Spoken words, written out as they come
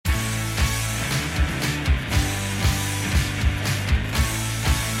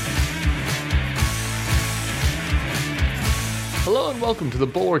Hello and welcome to the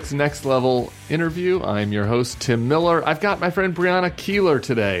Bulwark's Next Level interview. I'm your host, Tim Miller. I've got my friend Brianna Keilar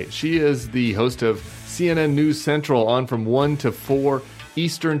today. She is the host of CNN News Central on from 1 to 4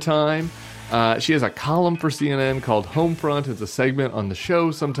 Eastern Time. She has a column for CNN called Homefront. It's a segment on the show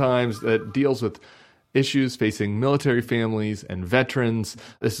sometimes that deals with issues facing military families and veterans.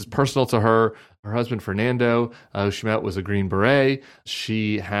 This is personal to her. Her husband, Fernando, who she met, was a Green Beret.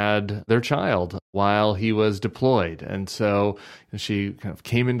 She had their child while he was deployed. And so she kind of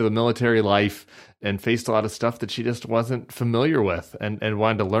came into the military life and faced a lot of stuff that she just wasn't familiar with and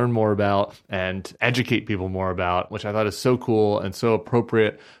wanted to learn more about and educate people more about, which I thought is so cool and so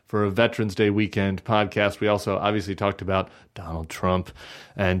appropriate for a Veterans Day weekend podcast. We also obviously talked about Donald Trump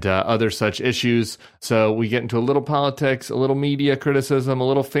and other such issues. So we get into a little politics, a little media criticism, a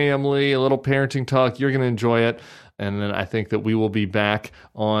little family, a little parenting talk. You're going to enjoy it. And then I think that we will be back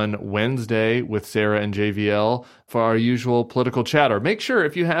on Wednesday with Sarah and JVL for our usual political chatter. Make sure,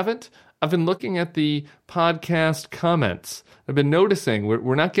 if you haven't, I've been looking at the podcast comments. I've been noticing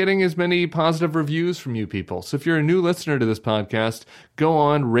we're not getting as many positive reviews from you people. So if you're a new listener to this podcast, go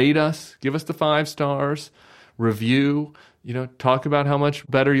on, rate us, give us the 5 stars, review, talk about how much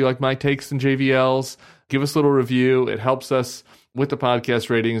better you like my takes than JVL's. Give us a little review. It helps us with the podcast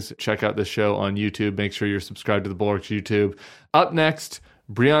ratings. Check out the show on YouTube. Make sure you're subscribed to the Bulwark's YouTube. Up next,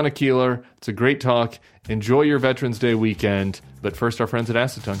 Brianna Keilar. It's a great talk. Enjoy your Veterans Day weekend. But first, our friends at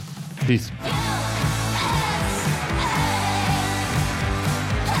Acetone. Peace.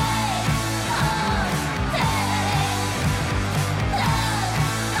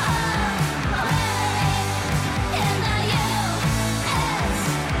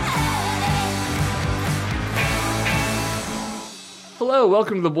 Hello,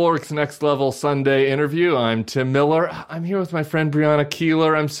 welcome to the Bulwark's Next Level Sunday interview. I'm Tim Miller. I'm here with my friend Brianna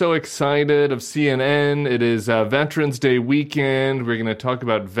Keilar. I'm so excited of CNN. It is Veterans Day weekend. We're going to talk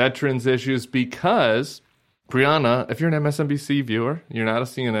about veterans issues because, Brianna, if you're an MSNBC viewer, you're not a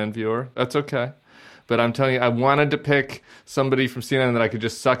CNN viewer, that's okay. But I'm telling you, I wanted to pick somebody from CNN that I could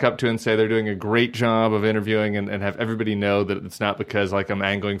just suck up to and say they're doing a great job of interviewing and have everybody know that it's not because I'm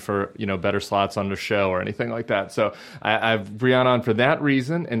angling for, better slots on the show or anything like that. So I have Brianna on for that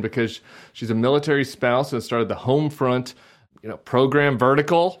reason, and because she's a military spouse and started the Homefront, program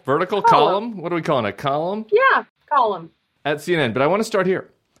vertical column. What are we calling it? Column? Yeah, column. At CNN. But I want to start here.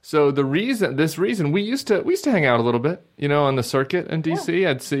 So this reason, we used to hang out a little bit, on the circuit in D.C.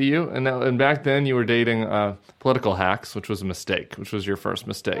 Yeah. I'd see you, and back then you were dating political hacks, which was a mistake, which was your first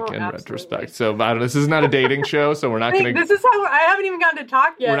mistake in retrospect. So this is not a dating show, so we're not going to. This is how I haven't even gotten to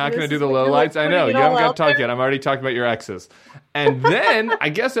talk yet. We're not going to do the lowlights. I know you haven't got to talk yet. I'm already talking about your exes, and then I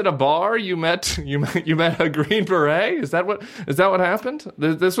guess at a bar you met a Green Beret. Is that what happened?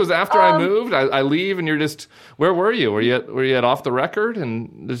 This was after I moved. I leave, and you're just where were you? Were you at Off the Record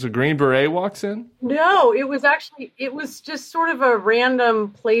and there's a Green Beret walks in? No, it was just sort of a random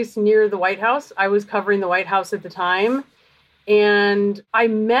place near the White House. I was covering the White House at the time, and I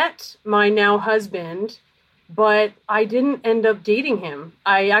met my now husband, but I didn't end up dating him.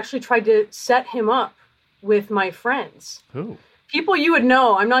 I actually tried to set him up with my friends. Who? People you would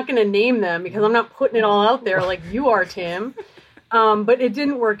know. I'm not going to name them because I'm not putting it all out there like you are, Tim. But it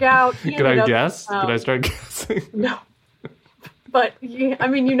didn't work out. Could I guess? Could I start guessing? No. But you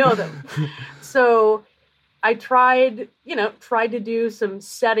know them. So I tried to do some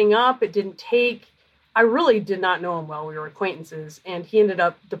setting up. It didn't take. I really did not know him well. We were acquaintances. And he ended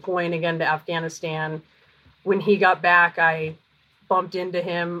up deploying again to Afghanistan. When he got back, I bumped into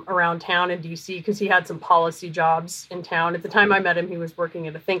him around town in D.C. because he had some policy jobs in town. At the time I met him, he was working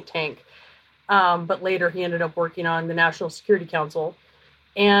at a think tank. But later he ended up working on the National Security Council.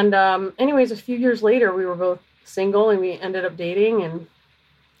 And anyways, a few years later, we were both single and we ended up dating, and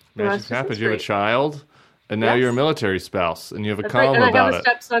magic's happened. You have a child, and now you're a military spouse, and you have a That's column right. And about I have a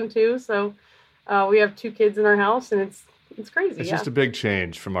stepson too, so we have 2 kids in our house, and it's crazy. It's just a big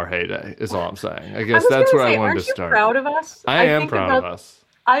change from our heyday, is all I'm saying. I guess that's where I wanted to start. Aren't you proud of us? I am proud of us.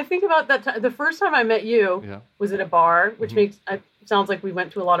 I think about that the first time I met you was at a bar, which sounds like we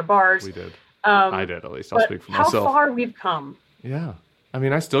went to a lot of bars. We did. I did, at least. I'll speak for myself. How far we've come. Yeah. I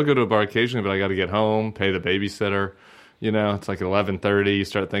mean, I still go to a bar occasionally, but I got to get home, pay the babysitter. It's like 11:30. You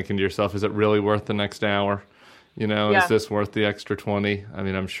start thinking to yourself, is it really worth the next hour? Is this worth the extra 20? I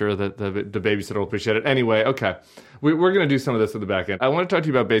mean, I'm sure that the babysitter will appreciate it. Anyway, okay. We're going to do some of this at the back end. I want to talk to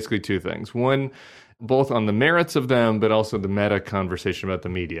you about basically 2 things. One, both on the merits of them, but also the meta conversation about the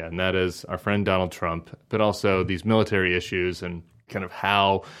media. And that is our friend Donald Trump, but also these military issues and kind of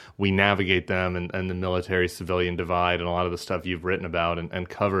how we navigate them and the military-civilian divide and a lot of the stuff you've written about and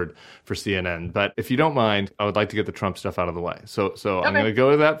covered for CNN. But if you don't mind, I would like to get the Trump stuff out of the way. So okay. I'm going to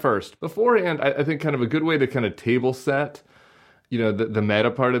go to that first. Beforehand, I think kind of a good way to kind of table set, the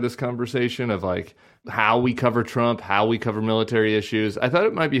meta part of this conversation of like how we cover Trump, how we cover military issues. I thought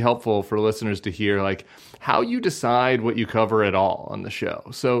it might be helpful for listeners to hear like how you decide what you cover at all on the show.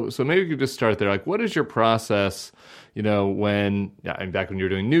 So maybe we could just start there. Like, what is your process? Back when you were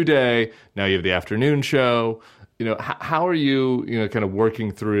doing New Day, now you have the afternoon show. How are you, kind of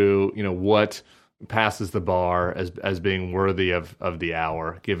working through, what passes the bar as being worthy of the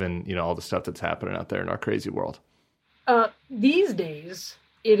hour, given, all the stuff that's happening out there in our crazy world? These days,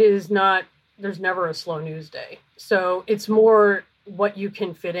 there's never a slow news day. So it's more what you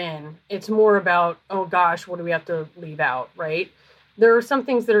can fit in. It's more about, oh gosh, what do we have to leave out, right? There are some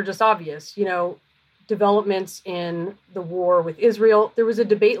things that are just obvious, developments in the war with Israel. There was a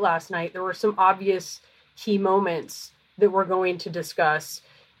debate last night. There were some obvious key moments that we're going to discuss.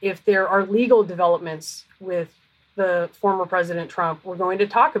 If there are legal developments with the former President Trump, we're going to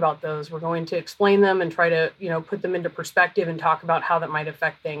talk about those. We're going to explain them and try to, put them into perspective and talk about how that might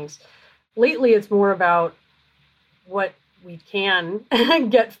affect things. Lately, it's more about what we can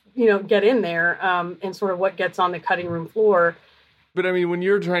get in there and sort of what gets on the cutting room floor. But I mean, when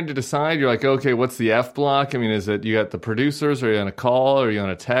you're trying to decide, you're like, okay, what's the F block? I mean, is it you got the producers? Are you on a call? Are you on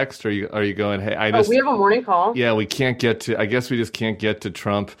a text? Are you going, hey, we have a morning call. Yeah, we just can't get to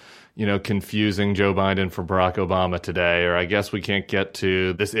Trump, confusing Joe Biden for Barack Obama today, or I guess we can't get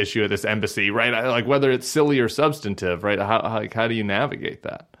to this issue at this embassy, right? Like whether it's silly or substantive, right? How do you navigate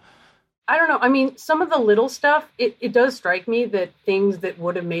that? I don't know. I mean, some of the little stuff, it does strike me that things that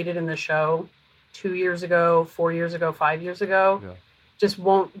would have made it in the show 2 years ago, 4 years ago, 5 years ago, just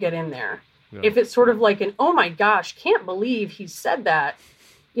won't get in there. Yeah. If it's sort of like oh my gosh, can't believe he said that,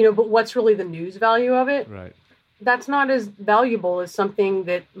 but what's really the news value of it? Right. That's not as valuable as something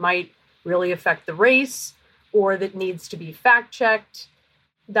that might really affect the race or that needs to be fact checked,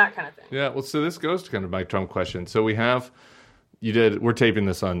 that kind of thing. Yeah. Well, so this goes to kind of my Trump question. So we're taping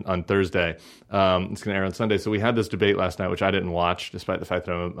this on Thursday. It's going to air on Sunday. So we had this debate last night, which I didn't watch, despite the fact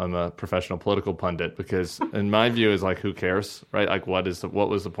that I'm a professional political pundit, because in my view is like, who cares, right? Like, what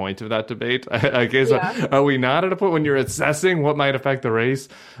was the point of that debate? I guess, are we not at a point when you're assessing what might affect the race?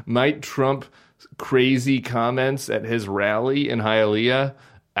 Might Trump crazy comments at his rally in Hialeah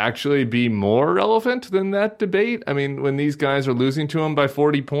actually be more relevant than that debate? I mean, when these guys are losing to him by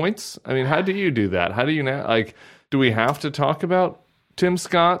 40 points, I mean, how do you do that? How do you now, like, do we have to talk about Tim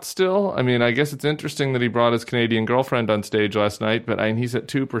Scott still? I mean, I guess it's interesting that he brought his Canadian girlfriend on stage last night, but he's at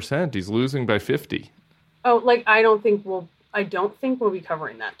 2%. He's losing by 50. Oh, like, I don't think we'll be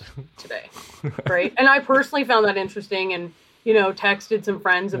covering that today, right? And I personally found that interesting and, texted some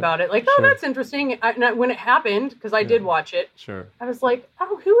friends about it. Like, oh, that's interesting. When it happened, because I did watch it, I was like,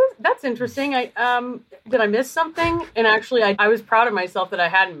 oh, that's interesting. Did I miss something? And actually, I was proud of myself that I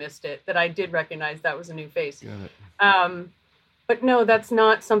hadn't missed it, that I did recognize that was a new face. But no, that's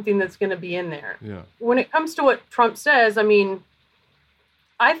not something that's going to be in there. Yeah. When it comes to what Trump says, I mean,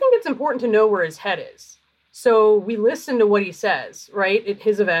 I think it's important to know where his head is. So we listen to what he says, right, at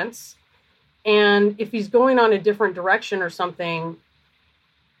his events. And if he's going on a different direction or something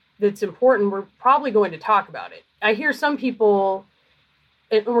that's important, we're probably going to talk about it. I hear some people,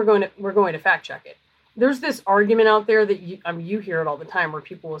 and we're going to fact check it. There's this argument out there that you hear it all the time, where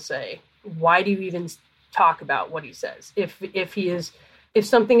people will say, "Why do you even talk about what he says? If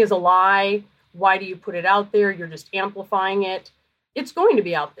something is a lie, why do you put it out there? You're just amplifying it." It's going to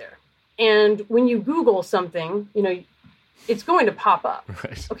be out there, and when you Google something, it's going to pop up.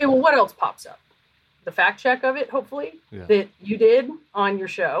 Right. Okay, well, what else pops up? The fact check of it, hopefully, that you did on your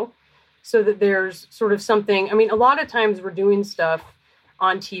show, so that there's sort of something. I mean, a lot of times we're doing stuff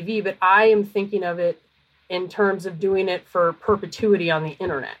on TV, but I am thinking of it in terms of doing it for perpetuity on the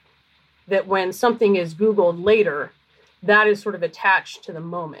internet. That when something is Googled later, that is sort of attached to the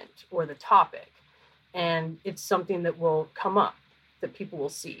moment or the topic. And it's something that will come up, that people will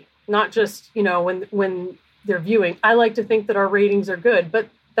see. Not just, when they're viewing. I like to think that our ratings are good, but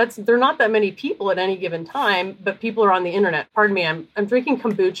they're not that many people at any given time, but people are on the internet. Pardon me, I'm drinking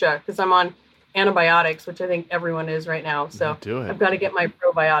kombucha because I'm on antibiotics, which I think everyone is right now. So I've got to get my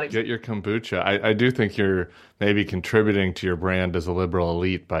probiotics. Get your kombucha. I do think you're maybe contributing to your brand as a liberal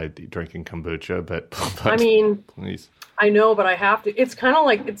elite by drinking kombucha, but I mean, please. I know, but I have to. It's kind of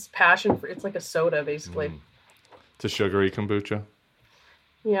like it's passion for. It's like a soda, basically. It's a sugary kombucha.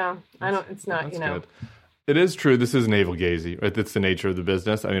 Yeah, I don't. It's not. That's good. It is true. This is navel-gazing, right? That's the nature of the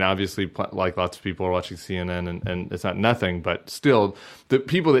business. I mean, obviously, like lots of people are watching CNN, and it's not nothing, but still, the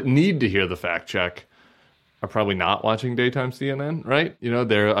people that need to hear the fact check are probably not watching daytime CNN, right? You know,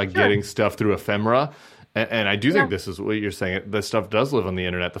 they're like getting stuff through ephemera. And I do think this is what you're saying. This stuff does live on the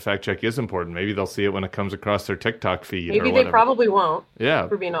internet. The fact check is important. Maybe they'll see it when it comes across their TikTok feed. Maybe they probably won't. Yeah,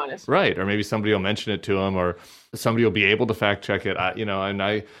 for being honest. Right, or maybe somebody will mention it to them, or somebody will be able to fact check it. And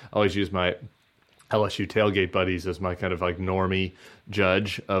I always use my LSU tailgate buddies as my kind of like normie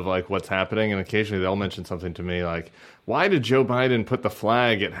judge of like what's happening, and occasionally they'll mention something to me like, "Why did Joe Biden put the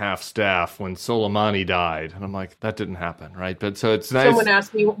flag at half staff when Soleimani died?" And I'm like, "That didn't happen, right?" But so it's nice. Someone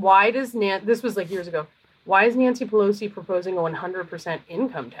asked me, "Why does this was like years ago? Why is Nancy Pelosi proposing a 100%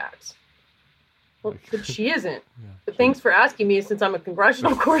 income tax?" Well, but she isn't. But thanks for asking me, since I'm a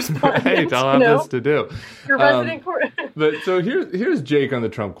congressional correspondent. Right, I'll have this to do. Your resident But so here's Jake on the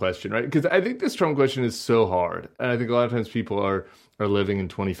Trump question, right? Because I think this Trump question is so hard, and I think a lot of times people are living in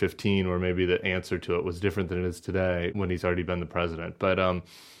 2015, where maybe the answer to it was different than it is today when he's already been the president. But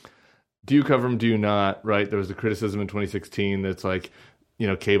do you cover him? Do you not? Right? There was the criticism in 2016 that's like, you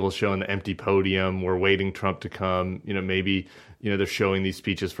know, cable's showing the empty podium. We're waiting Trump to come. You know, maybe, you know, they're showing these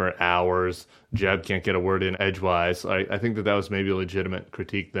speeches for hours. Jeb can't get a word in edgewise. I think that was maybe a legitimate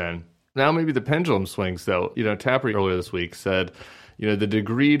critique then. Now maybe the pendulum swings, though. You know, Tapper earlier this week said, you know, the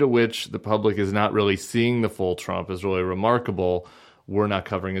degree to which the public is not really seeing the full Trump is really remarkable. We're not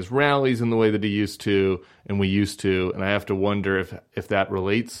covering his rallies in the way that he used to, and we used to. And I have to wonder if that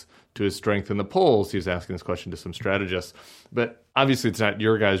relates to his strength in the polls. He was asking this question to some strategists. But obviously it's not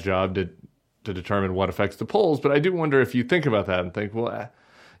your guys' job to determine what affects the polls. But I do wonder if you think about that and think, well,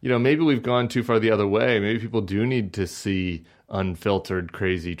 you know, maybe we've gone too far the other way. Maybe people do need to see unfiltered,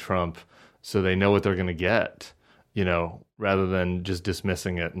 crazy Trump so they know what they're going to get, you know, rather than just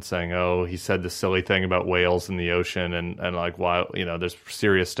dismissing it and saying, oh, he said this silly thing about whales in the ocean and like, why, you know, there's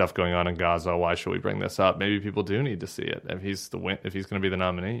serious stuff going on in Gaza. Why should we bring this up? Maybe people do need to see it if he's going to be the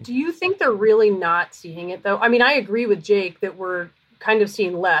nominee. Do you think they're really not seeing it, though? I mean, I agree with Jake that we're kind of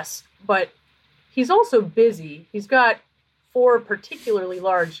seeing less, but he's also busy. He's got 4 particularly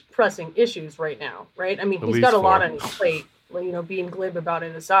large pressing issues right now, right? I mean, he's got a lot on his plate, you know, being glib about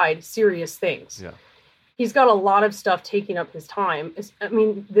it aside, serious things. Yeah. He's got a lot of stuff taking up his time. I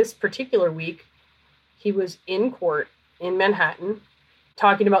mean, this particular week, he was in court in Manhattan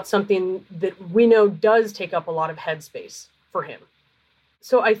talking about something that we know does take up a lot of headspace for him.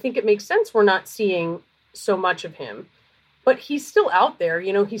 So I think it makes sense we're not seeing so much of him. But he's still out there,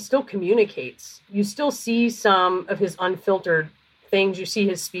 you know, he still communicates. You still see some of his unfiltered things. You see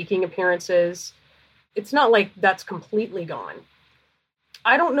his speaking appearances. It's not like that's completely gone.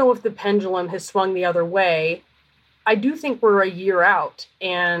 I don't know if the pendulum has swung the other way. I do think we're a year out.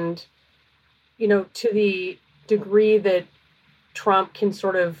 And, you know, to the degree that Trump can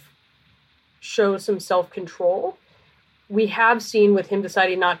sort of show some self-control, we have seen with him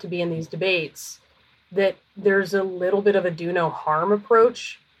deciding not to be in these debates that there's a little bit of a do no harm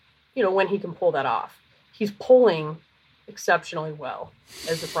approach, you know, when he can pull that off. He's polling exceptionally well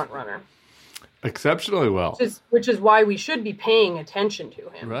as the front runner. Exceptionally well. Which is why we should be paying attention to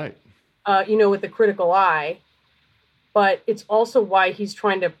him. Right. You know, with a critical eye. But it's also why he's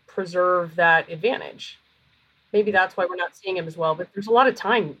trying to preserve that advantage. Maybe that's why we're not seeing him as well, but there's a lot of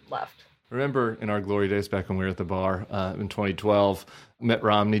time left. Remember in our glory days back when we were at the bar in 2012, Mitt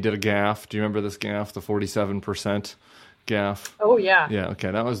Romney did a gaffe. Do you remember this gaffe, the 47% gaffe? Oh, yeah. Yeah, okay.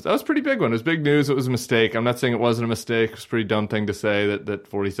 That was a pretty big one. It was big news. It was a mistake. I'm not saying it wasn't a mistake. It was a pretty dumb thing to say that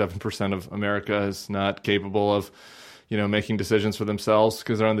 47% of America is not capable of, you know, making decisions for themselves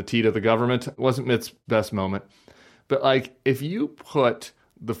because they're on the teat of the government. It wasn't Mitt's best moment. But, like, if you put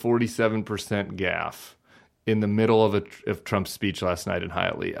the 47% gaffe in the middle of Trump's speech last night in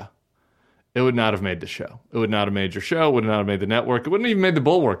Hialeah, it would not have made the show. It would not have made your show. It would not have made the network. It wouldn't even made the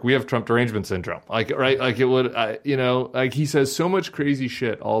Bulwark. We have Trump derangement syndrome. Like, right? Like it would, you know, like he says so much crazy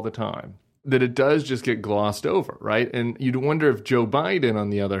shit all the time that it does just get glossed over, right? And you'd wonder if Joe Biden, on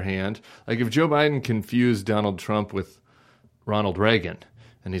the other hand, like if Joe Biden confused Donald Trump with Ronald Reagan,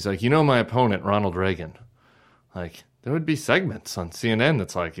 and he's like, you know, my opponent, Ronald Reagan, like, there would be segments on CNN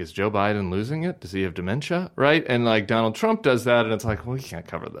that's like, is Joe Biden losing it? Does he have dementia? Right? And like Donald Trump does that, and it's like, well, he can't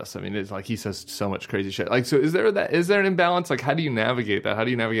cover this. I mean, it's like he says so much crazy shit. Like, so is there an imbalance? Like, how do you navigate that? How do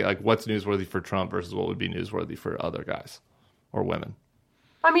you navigate like what's newsworthy for Trump versus what would be newsworthy for other guys or women?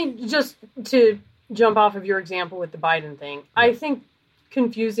 I mean, just to jump off of your example with the Biden thing, I think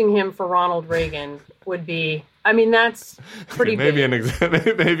confusing him for Ronald Reagan would be I mean, that's pretty maybe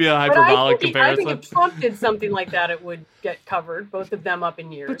big. maybe a hyperbolic comparison. I think if Trump did something like that, it would get covered, both of them up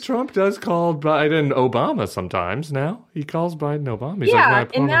in years. But Trump does call Biden Obama sometimes now. He calls Biden Obama. He's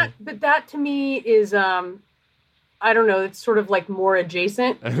yeah, but that to me is, I don't know, it's sort of like more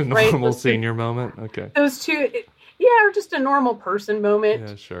adjacent. A normal senior moment? Okay. Those two, or just a normal person moment.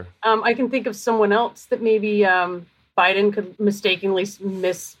 Yeah, sure. I can think of someone else that maybe Biden could mistakenly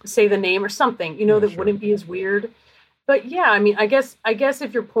say the name or something, that wouldn't be as weird. But yeah, I mean, I guess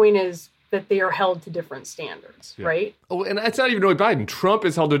if your point is that they are held to different standards, right? Oh, and it's not even only Biden. Trump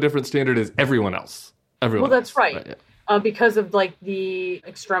is held to a different standard as everyone else. Well, that's right. Because of like the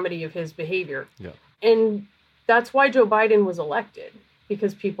extremity of his behavior. Yeah. And that's why Joe Biden was elected,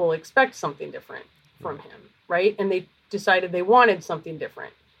 because people expect something different from him, right? And they decided they wanted something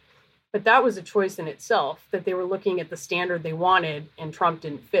different. But that was a choice in itself, that they were looking at the standard they wanted and Trump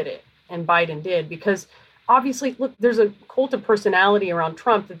didn't fit it and Biden did. Because obviously, look, there's a cult of personality around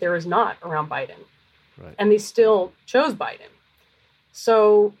Trump that there is not around Biden. Right. And they still chose Biden.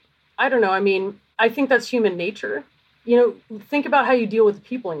 So I don't know. I mean, I think that's human nature. Think about how you deal with the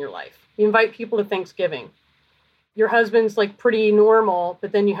people in your life. You invite people to Thanksgiving. Your husband's like pretty normal,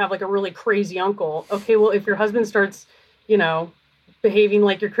 but then you have like a really crazy uncle. Okay, well, if your husband starts, behaving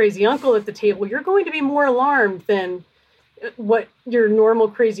like your crazy uncle at the table, you're going to be more alarmed than what your normal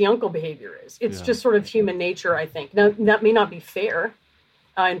crazy uncle behavior is. It's just sort of human nature, I think. Now, that may not be fair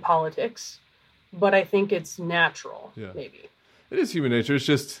in politics, but I think it's natural, maybe. It is human nature.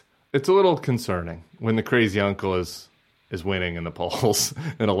 It's a little concerning when the crazy uncle is winning in the polls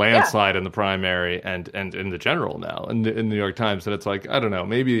in a landslide in the primary and in the general now in the New York Times. And it's like, I don't know,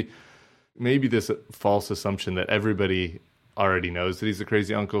 maybe this false assumption that everybody already knows that he's a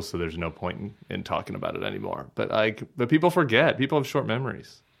crazy uncle, so there's no point in talking about it anymore. But people forget. People have short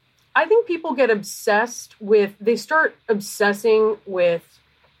memories. I think people get they start obsessing with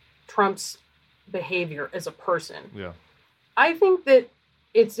Trump's behavior as a person. Yeah. I think that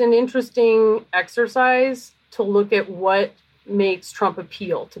it's an interesting exercise to look at what makes Trump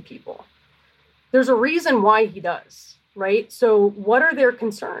appeal to people. There's a reason why he does, right? So what are their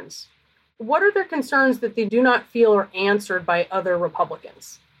concerns? What are their concerns that they do not feel are answered by other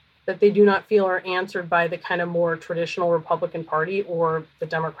Republicans? That they do not feel are answered by the kind of more traditional Republican Party or the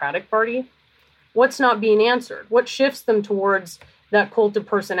Democratic Party? What's not being answered? What shifts them towards that cult of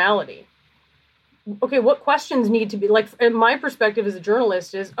personality? Okay, what questions need to be, like, in my perspective as a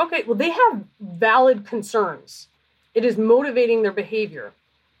journalist is, okay, well, they have valid concerns. It is motivating their behavior.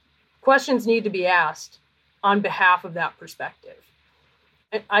 Questions need to be asked on behalf of that perspective.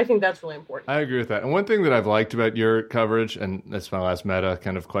 And I think that's really important. I agree with that. And one thing that I've liked about your coverage, and that's my last meta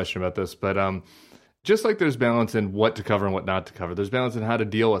kind of question about this, but just like there's balance in what to cover and what not to cover, there's balance in how to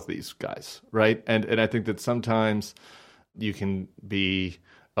deal with these guys, right? And I think that sometimes you can be,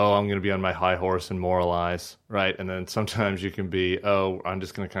 I'm going to be on my high horse and moralize, right? And then sometimes you can be, I'm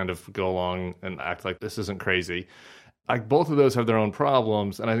just going to kind of go along and act like this isn't crazy. Like, both of those have their own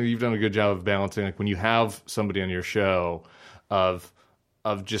problems, and I think you've done a good job of balancing. Like, when you have somebody on your show of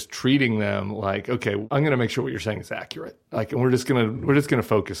just treating them like, okay, I'm going to make sure what you're saying is accurate. Like, and we're just going to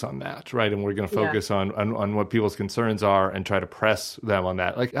focus on that, right? And we're going to focus on what people's concerns are and try to press them on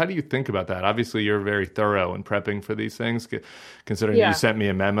that. Like, how do you think about that? Obviously, you're very thorough in prepping for these things, considering you sent me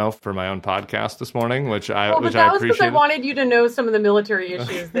a memo for my own podcast this morning, which I appreciate. That was because I wanted you to know some of the military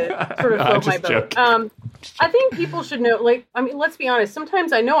issues that sort of float my boat. I think people should know, let's be honest.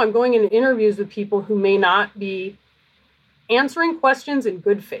 Sometimes I know I'm going into interviews with people who may not be answering questions in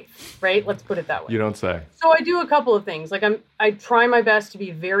good faith, right? Let's put it that way. You don't say. So I do a couple of things. Like, I try my best to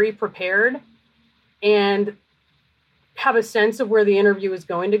be very prepared and have a sense of where the interview is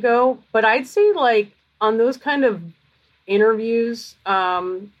going to go. But I'd say, like, on those kind of interviews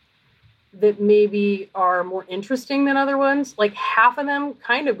that maybe are more interesting than other ones, like, half of them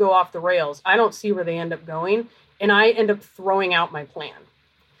kind of go off the rails. I don't see where they end up going, and I end up throwing out my plan.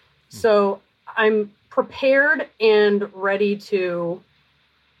 So I'm prepared and ready to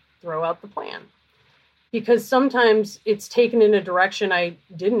throw out the plan, because sometimes it's taken in a direction I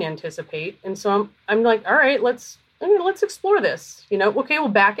didn't anticipate. And so I'm like, all right, let's explore this, okay, we'll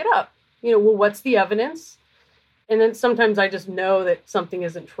back it up. Well, what's the evidence? And then sometimes I just know that something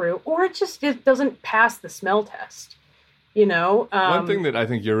isn't true, or it doesn't pass the smell test. One thing that I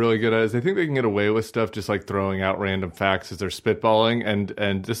think you're really good at is I think they can get away with stuff just like throwing out random facts as they're spitballing.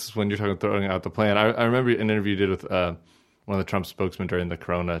 And this is when you're talking throwing out the plan. I remember an interview you did with one one of the Trump spokesmen during the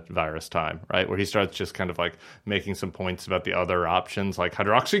coronavirus time, right? Where he starts just kind of like making some points about the other options, like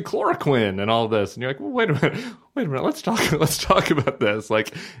hydroxychloroquine and all this. And you're like, well, wait a minute, let's talk about this.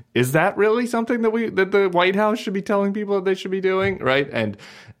 Like, is that really something that the White House should be telling people that they should be doing, right? And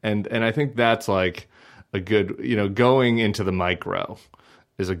I think that's like a good, going into the micro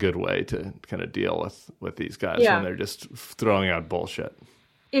is a good way to kind of deal with these guys when they're just throwing out bullshit.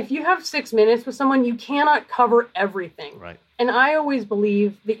 If you have 6 minutes with someone, you cannot cover everything. Right. And I always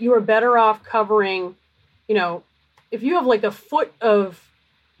believe that you are better off covering, if you have like a foot of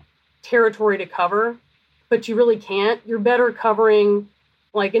territory to cover, but you really can't, you're better covering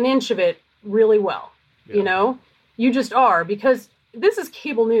like an inch of it really well. Yeah. You just are, because this is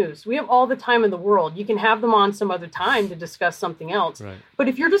cable news. We have all the time in the world. You can have them on some other time to discuss something else. Right. But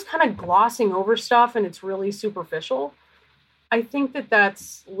if you're just kind of glossing over stuff and it's really superficial, I think that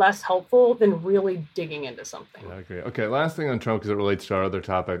that's less helpful than really digging into something. Yeah, I agree. Okay, last thing on Trump, because it relates to our other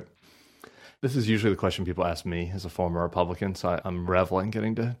topic. This is usually the question people ask me as a former Republican, so I'm reveling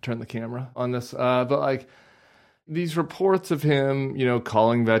getting to turn the camera on this. But like these reports of him,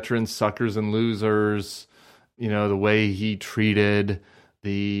 calling veterans suckers and losers, the way he treated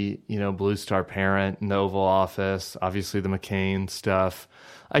the, Blue Star parent in the Oval Office, obviously the McCain stuff.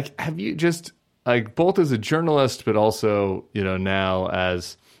 Like, have you just... like both as a journalist, but also, now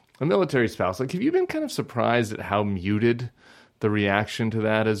as a military spouse, like, have you been kind of surprised at how muted the reaction to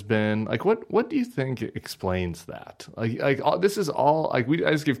that has been? Like, what do you think explains that? This is all, I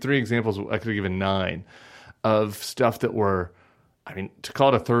just give 3 examples. I could have given 9 of stuff that were, to call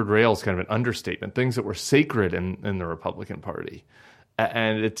it a third rail is kind of an understatement. Things that were sacred in the Republican Party.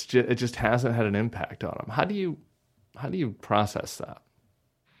 And it just hasn't had an impact on them. How do you process that?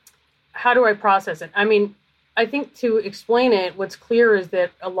 How do I process it? I think to explain it, what's clear is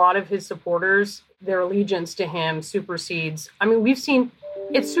that a lot of his supporters, their allegiance to him supersedes. We've seen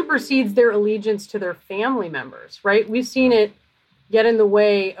it supersedes their allegiance to their family members, right? We've seen it get in the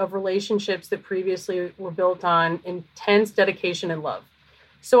way of relationships that previously were built on intense dedication and love.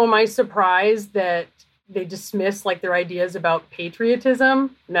 So am I surprised that they dismiss like their ideas about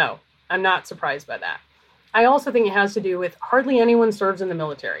patriotism? No, I'm not surprised by that. I also think it has to do with hardly anyone serves in the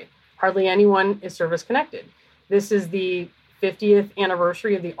military. Hardly anyone is service connected. This is the 50th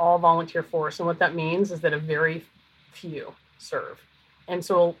anniversary of the all-volunteer force. And what that means is that a very few serve. And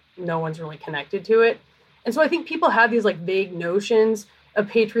so no one's really connected to it. And so I think people have these like vague notions of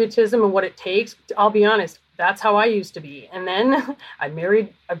patriotism and what it takes. I'll be honest, that's how I used to be. And then I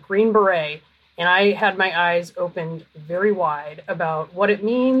married a Green Beret and I had my eyes opened very wide about what it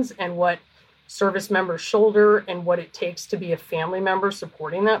means and what service members shoulder and what it takes to be a family member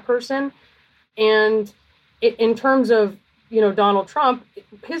supporting that person. And in terms of, Donald Trump,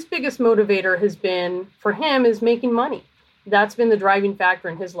 his biggest motivator has been, for him, is making money. That's been the driving factor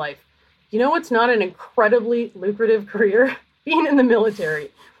in his life. It's not an incredibly lucrative career, being in the military.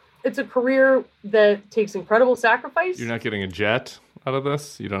 It's a career that takes incredible sacrifice. You're not getting a jet out of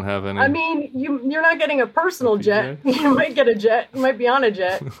this? You don't have any? You're not getting a personal jet. You might get a jet. You might be on a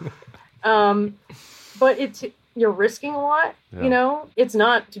jet. But you're risking a lot, It's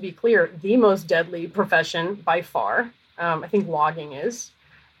not, to be clear, the most deadly profession by far. I think logging is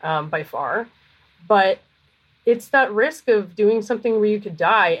by far. But it's that risk of doing something where you could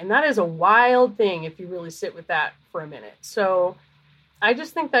die. And that is a wild thing if you really sit with that for a minute. So I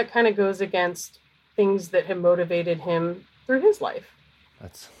just think that kind of goes against things that have motivated him through his life.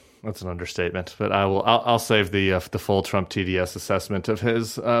 That's an understatement, but I'll save the full Trump TDS assessment of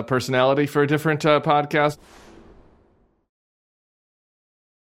his personality for a different podcast.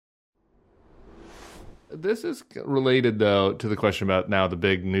 This is related, though, to the question about now the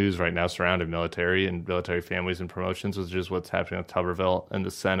big news right now surrounding military and military families and promotions, which is what's happening with Tuberville and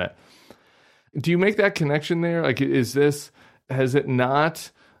the Senate. Do you make that connection there? Like, has it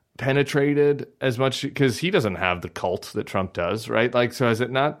not penetrated as much, because he doesn't have the cult that Trump does, right? Like, so has it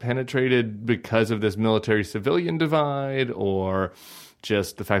not penetrated because of this military civilian divide, or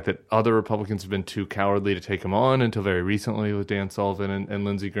just the fact that other Republicans have been too cowardly to take him on until very recently with Dan Sullivan and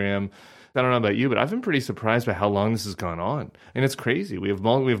Lindsey Graham? I don't know about you, but I've been pretty surprised by how long this has gone on. And it's crazy. We have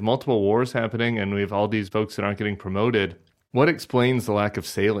multiple wars happening, and we have all these folks that aren't getting promoted. What explains the lack of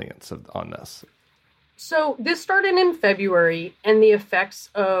salience on this? So this started in February, and the effects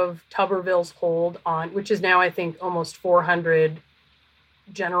of Tuberville's hold on, which is now, I think, almost 400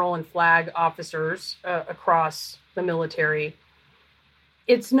 general and flag officers across the military.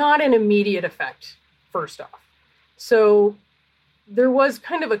 It's not an immediate effect, first off. So there was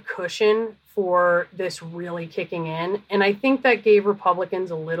kind of a cushion for this really kicking in, and I think that gave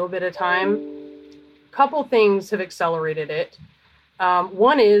Republicans a little bit of time couple things have accelerated it.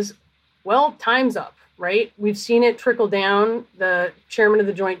 One is, well, time's up, right? We've seen it trickle down. The chairman of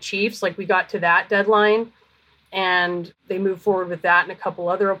the Joint Chiefs, like we got to that deadline and they moved forward with that and a couple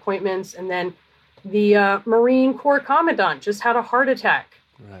other appointments. And then the Marine Corps Commandant just had a heart attack.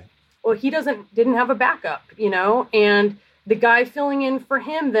 Right. Well, he didn't have a backup, and the guy filling in for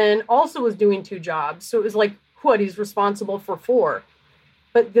him then also was doing 2 jobs. So it was like, he's responsible for 4.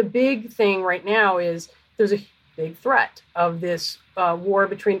 But the big thing right now is there's a big threat of this war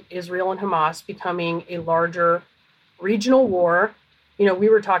between Israel and Hamas becoming a larger regional war. We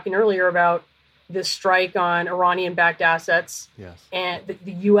were talking earlier about this strike on Iranian-backed assets. Yes. And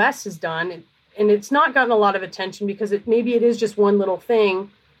the U.S. has done. And it's not gotten a lot of attention because maybe it is just one little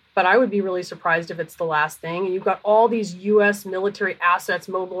thing, but I would be really surprised if it's the last thing. And you've got all these U.S. military assets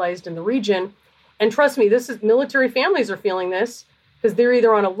mobilized in the region. And trust me, military families are feeling this because they're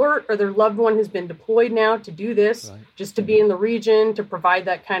either on alert or their loved one has been deployed now to do this, right, just to be in the region, to provide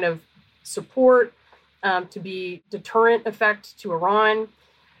that kind of support, to be deterrent effect to Iran.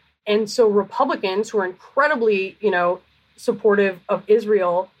 And so Republicans who are incredibly, supportive of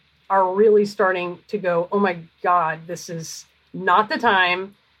Israel are really starting to go, oh my God, this is not the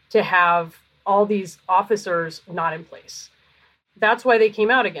time to have all these officers not in place. That's why they came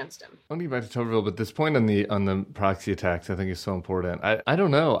out against him. I'll get back to Tuberville, but this point on the proxy attacks, I think is so important. I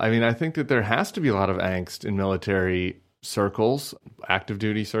don't know. I mean, I think that there has to be a lot of angst in military circles, active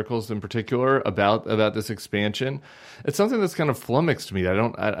duty circles in particular, about this expansion. It's something that's kind of flummoxed me. I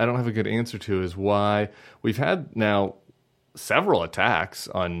don't have a good answer to is why we've had now several attacks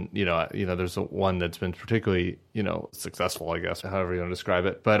on, there's one that's been particularly, successful, I guess, however you want to describe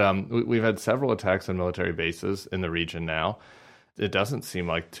it. But we've had several attacks on military bases in the region now. It doesn't seem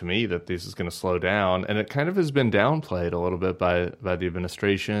like to me that this is going to slow down. And it kind of has been downplayed a little bit by the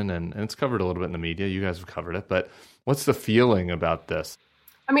administration, and it's covered a little bit in the media. You guys have covered it. But what's the feeling about this?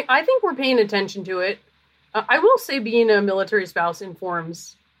 I mean, I think we're paying attention to it. I will say being a military spouse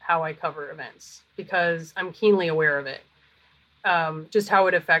informs how I cover events because I'm keenly aware of it. Just how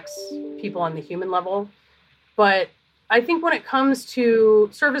it affects people on the human level. But I think when it comes to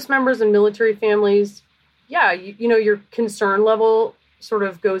service members and military families, yeah, your concern level sort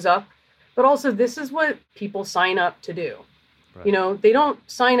of goes up. But also, this is what people sign up to do. Right. They don't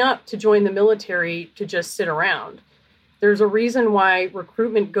sign up to join the military to just sit around. There's a reason why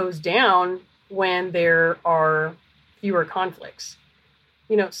recruitment goes down when there are fewer conflicts.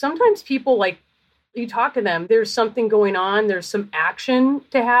 Sometimes people you talk to them, there's something going on, there's some action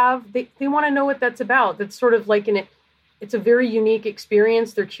to have. They want to know what that's about. That's sort of it's a very unique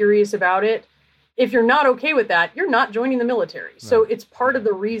experience. They're curious about it. If you're not okay with that, you're not joining the military. Right. So it's part of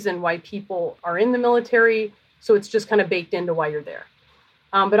the reason why people are in the military. So it's just kind of baked into why you're there.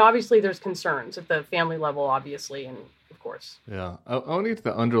 But obviously there's concerns at the family level, obviously, and of course. Yeah. I want to get to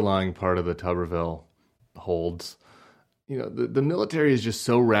the underlying part of the Tuberville holds. The military is just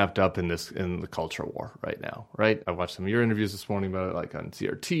so wrapped up in the culture war right now, right? I watched some of your interviews this morning about it, like on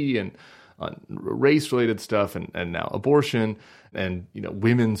CRT and on race-related stuff and now abortion and,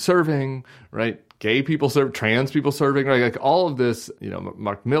 women serving, right? Gay people serve, trans people serving, right? Like all of this,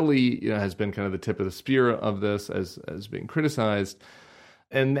 Mark Milley, has been kind of the tip of the spear of this as being criticized.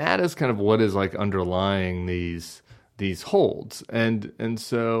 And that is kind of what is underlying these holds. And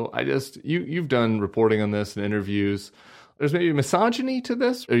so you've done reporting on this and interviews. There's maybe misogyny to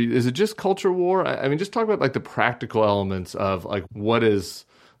this? Or is it just culture war? I mean, just talk about the practical elements of what is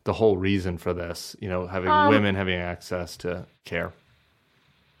the whole reason for this, having women having access to care.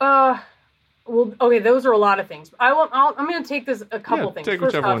 Well, okay, those are a lot of things. I'm going to take this a couple things. Take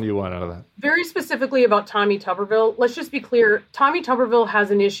First whichever off, one you want out of that. Very specifically about Tommy Tuberville, let's just be clear. Tommy Tuberville has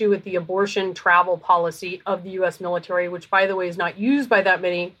an issue with the abortion travel policy of the U.S. military, which, by the way, is not used by that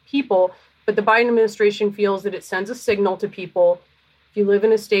many people. But the Biden administration feels that it sends a signal to people. If you live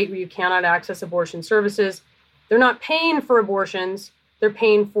in a state where you cannot access abortion services, they're not paying for abortions. They're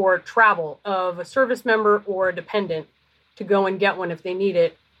paying for travel of a service member or a dependent to go and get one if they need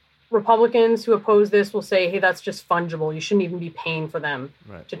it. Republicans who oppose this will say, hey, that's just fungible. You shouldn't even be paying for them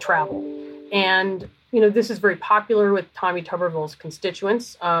to travel. And, this is very popular with Tommy Tuberville's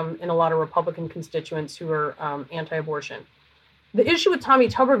constituents and a lot of Republican constituents who are anti-abortion. The issue with Tommy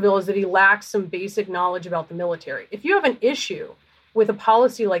Tuberville is that he lacks some basic knowledge about the military. If you have an issue with a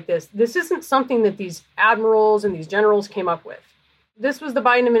policy like this isn't something that these admirals and these generals came up with. This was the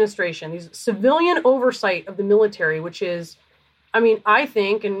Biden administration, these civilian oversight of the military, which is, I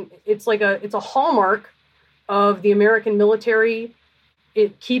think, and it's a hallmark of the American military.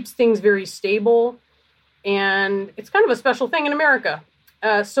 It keeps things very stable, and it's kind of a special thing in America.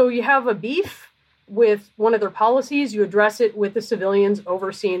 So you have a beef with one of their policies, you address it with the civilians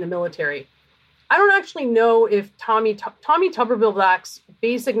overseeing the military. I don't actually know if Tommy Tuberville Black's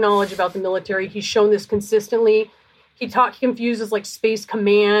basic knowledge about the military, he's shown this consistently. He confuses like Space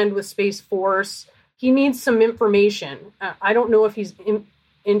Command with Space Force. He needs some information. I don't know if he's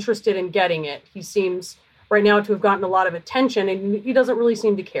interested in getting it. He seems right now to have gotten a lot of attention, and he doesn't really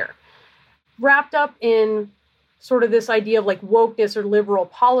seem to care. Wrapped up in sort of this idea of like wokeness or liberal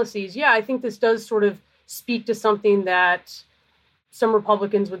policies, yeah, I think this does sort of speak to something that some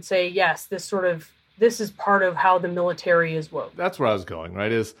Republicans would say, yes, this is part of how the military is woke. That's where I was going,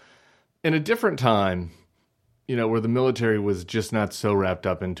 right? Is in a different time, where the military was just not so wrapped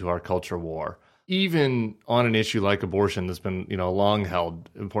up into our culture war. Even on an issue like abortion, that's been, a long-held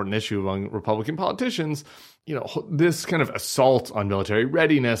important issue among Republican politicians, this kind of assault on military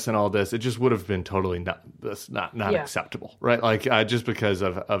readiness and all this, it just would have been totally not acceptable, right? Like just because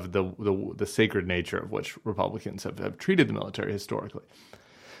of the sacred nature of which Republicans have treated the military historically.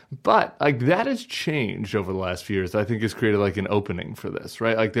 But like that has changed over the last few years. I think has created like an opening for this,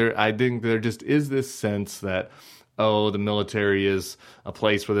 right? Like I think there just is this sense that, the military is a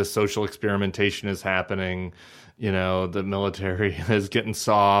place where this social experimentation is happening. The military is getting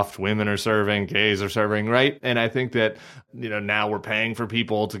soft. Women are serving, gays are serving, right? And I think that, now we're paying for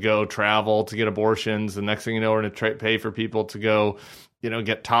people to go travel to get abortions. The next thing you know, we're going to pay for people to go,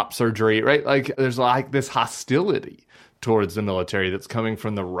 get top surgery, right? Like there's like this hostility towards the military that's coming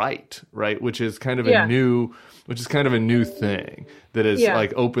from the right, which is kind of a new thing that has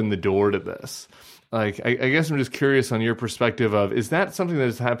like opened the door to this. Like, I guess I'm just curious on your perspective of, is that something that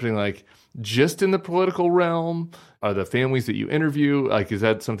is happening like just in the political realm? Are the families that you interview, like, is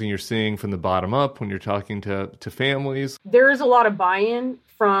that something you're seeing from the bottom up when you're talking to families? There is a lot of buy-in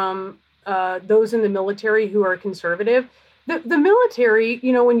from those in the military who are conservative. The military,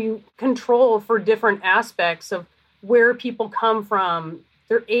 when you control for different aspects of where people come from,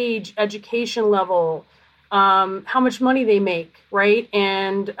 their age, education level, how much money they make, right?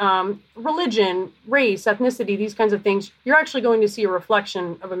 And religion, race, ethnicity, these kinds of things, you're actually going to see a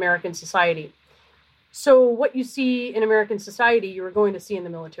reflection of American society. So what you see in American society, you're going to see in the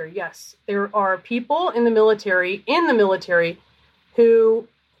military. Yes, there are people in the military who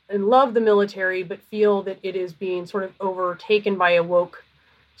love the military, but feel that it is being sort of overtaken by a woke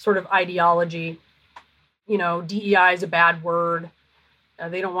sort of ideology. DEI is a bad word.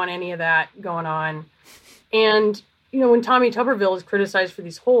 They don't want any of that going on. And, when Tommy Tuberville is criticized for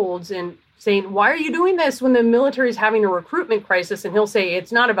these holds and saying, why are you doing this when the military is having a recruitment crisis? And he'll say,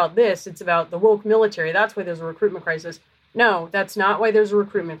 it's not about this. It's about the woke military. That's why there's a recruitment crisis. No, that's not why there's a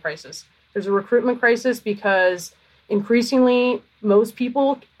recruitment crisis. There's a recruitment crisis because increasingly most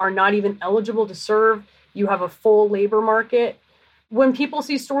people are not even eligible to serve. You have a full labor market. When people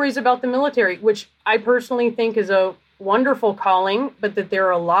see stories about the military, which I personally think is a wonderful calling, but that there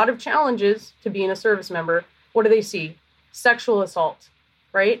are a lot of challenges to being a service member, what do they see? Sexual assault,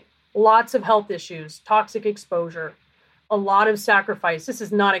 right? Lots of health issues, toxic exposure, a lot of sacrifice. This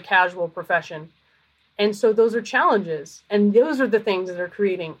is not a casual profession. And so those are challenges. And those are the things that are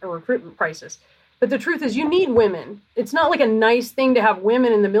creating a recruitment crisis. But the truth is you need women. It's not like a nice thing to have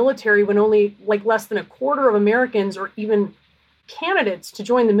women in the military when only like less than a quarter of Americans or even candidates to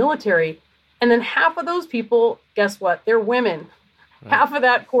join the military. And then half of those people, guess what? They're women. Right. Half of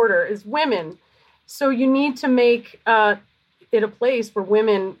that quarter is women. So you need to make it a place where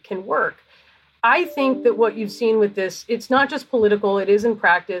women can work. I think that what you've seen with this, it's not just political, it is in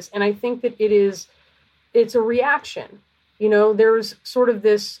practice. And I think that it's a reaction. There's sort of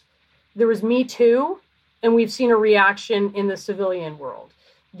there was Me Too, and we've seen a reaction in the civilian world.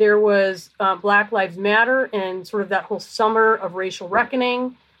 There was Black Lives Matter and sort of that whole summer of racial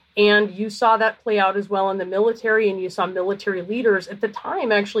reckoning. And you saw that play out as well in the military, and you saw military leaders at the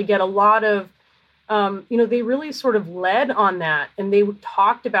time actually get a lot of, they really sort of led on that. And they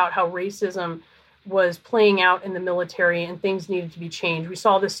talked about how racism was playing out in the military and things needed to be changed. We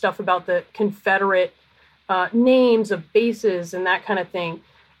saw this stuff about the Confederate names of bases and that kind of thing.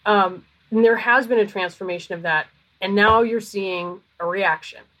 And there has been a transformation of that. And now you're seeing a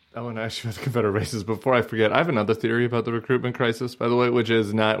reaction. I want to ask you about the Confederate races. Before I forget, I have another theory about the recruitment crisis, by the way, which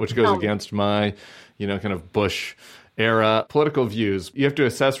goes against my, kind of Bush era political views. You have to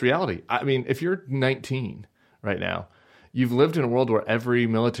assess reality. I mean, if you're 19 right now, you've lived in a world where every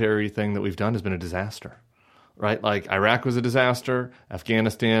military thing that we've done has been a disaster, right? Like Iraq was a disaster.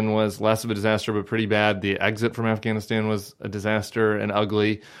 Afghanistan was less of a disaster, but pretty bad. The exit from Afghanistan was a disaster and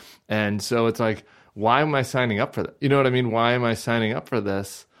ugly. And so it's like, why am I signing up for that? You know what I mean? Why am I signing up for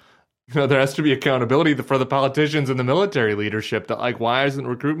this? There has to be accountability for the politicians and the military leadership. That, like, why isn't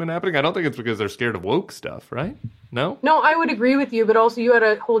recruitment happening? I don't think it's because they're scared of woke stuff, right? No? No, I would agree with you, but also you had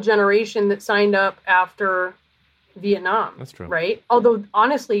a whole generation that signed up after Vietnam. That's true. Right? Although,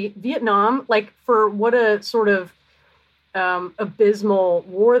 honestly, Vietnam, like, for what a sort of abysmal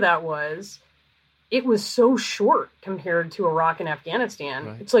war that was, it was so short compared to Iraq and Afghanistan.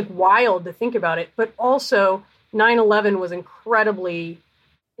 Right. It's, like, wild to think about it. But also, 9/11 was incredibly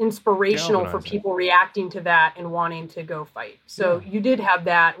inspirational for people reacting to that and wanting to go fight. So you did have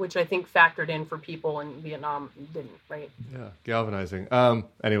that, which I think factored in for people in Vietnam didn't, right? Yeah, galvanizing.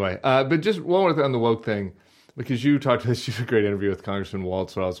 Anyway, but just one more thing on the woke thing, because you talked to this, you did a great interview with Congressman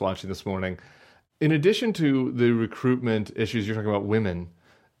Waltz, what I was watching this morning. In addition to the recruitment issues, you're talking about women,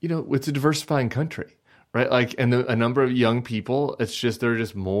 it's a diversifying country. Right, like, and a number of young people, it's just, there are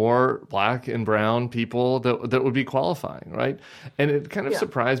just more black and brown people that would be qualifying, right? And it kind of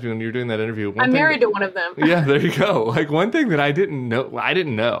surprised me when you were doing that interview. I'm married to one of them. Yeah, there you go. Like, one thing that I didn't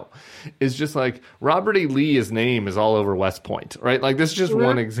know is just like Robert E. Lee's name is all over West Point, right? Like, this is just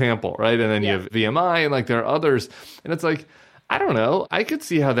one example, right? And then you have VMI, and like there are others, and it's like, I don't know. I could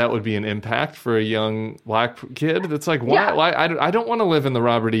see how that would be an impact for a young black kid. That's like, why? I don't want to live in the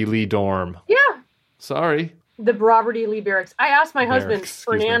Robert E. Lee dorm. Yeah. Sorry. The Robert E. Lee Barracks. I asked my husband,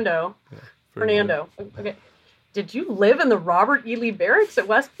 Fernando. Okay. Did you live in the Robert E. Lee Barracks at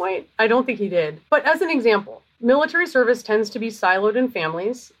West Point? I don't think he did. But as an example, military service tends to be siloed in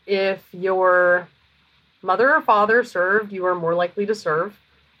families. If your mother or father served, you are more likely to serve.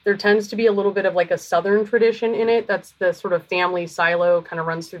 There tends to be a little bit of like a Southern tradition in it. That's the sort of family silo, kind of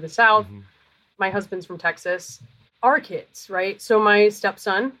runs through the South. Mm-hmm. My husband's from Texas. Our kids, right? So my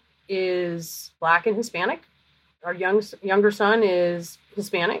stepson is Black and Hispanic. Our younger son is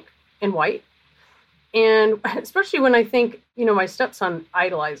Hispanic and white. And especially when I think, my stepson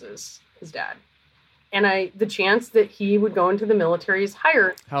idolizes his dad. And the chance that he would go into the military is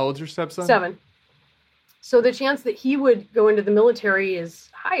higher. How old's your stepson? 7. So the chance that he would go into the military is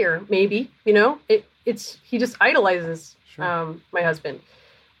higher, maybe, he just idolizes my husband.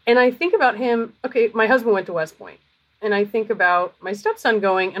 And I think about him, okay, my husband went to West Point. And I think about my stepson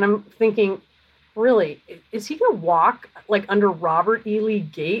going, and I'm thinking, really, is he going to walk like under Robert E. Lee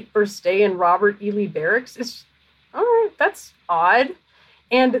Gate or stay in Robert E. Lee Barracks? It's all right. That's odd.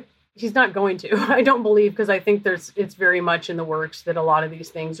 And he's not going to, I don't believe, because I think it's very much in the works that a lot of these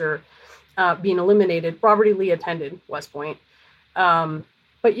things are being eliminated. Robert E. Lee attended West Point.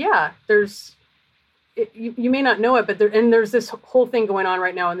 But yeah, you may not know it, but there's this whole thing going on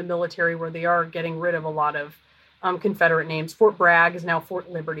right now in the military where they are getting rid of a lot of Confederate names. Fort Bragg is now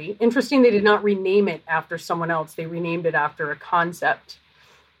Fort Liberty. Interesting, they did not rename it after someone else. They renamed it after a concept.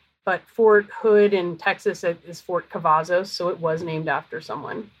 But Fort Hood in Texas is Fort Cavazos, so it was named after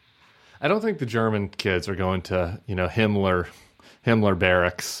someone. I don't think the German kids are going to, Himmler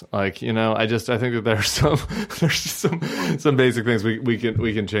barracks. Like, I think that there's some basic things we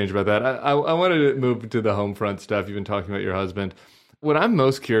can change about that. I wanted to move to the home front stuff. You've been talking about your husband. What I'm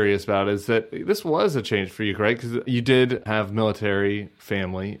most curious about is that this was a change for you, right? Because you did have military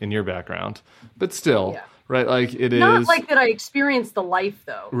family in your background, but still, right? Like it is not like that. I experienced the life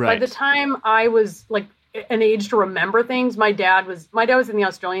though. Right. By the time I was like an age to remember things, my dad was in the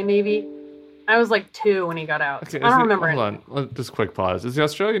Australian Navy. I was like 2 when he got out. Okay, I don't remember anything. Hold on, just quick pause. Is the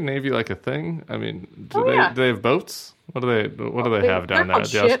Australian Navy like a thing? I mean, do they have boats? What do they have down there?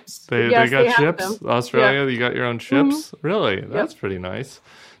 Ships. They got ships. Them. Australia, you got your own ships. Mm-hmm. Really, that's pretty nice.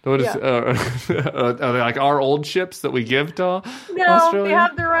 What is, are they like our old ships that we give to Australia? No, they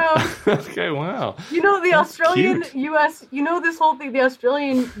have their own. Okay, wow. The Australian U.S. This whole thing, the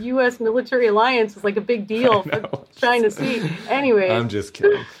Australian U.S. military alliance is like a big deal for China Sea. Anyway, I'm just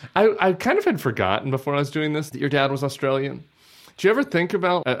kidding. I kind of had forgotten before I was doing this that your dad was Australian. Do you ever think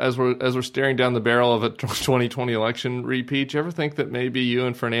about, as we're staring down the barrel of a 2020 election repeat, do you ever think that maybe you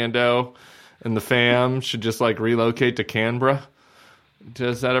and Fernando and the fam should just like relocate to Canberra?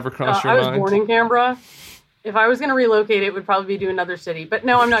 Does that ever cross your mind? I was born in Canberra. If I was going to relocate, it would probably be to another city. But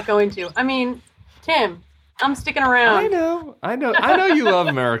no, I'm not going to. I mean, Tim, I'm sticking around. I know you love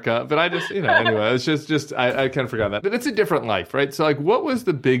America, but I just, anyway, it's just I kind of forgot that. But it's a different life, right? So like, what was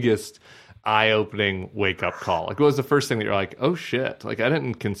the biggest eye-opening wake-up call? Like, what was the first thing that you're like, oh shit, like I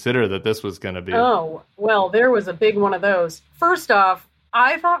didn't consider that this was going to be. Oh, well, there was a big one of those. First off,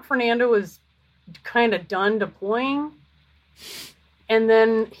 I thought Fernando was kind of done deploying. And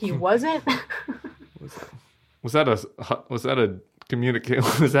then he wasn't. Was that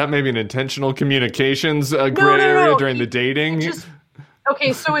maybe an intentional communications gray area during the dating?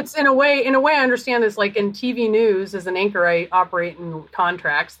 Okay, so it's in a way I understand this. Like in TV news, as an anchor, I operate in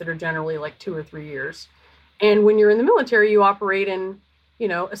contracts that are generally like 2 or 3 years. And when you're in the military, you operate in,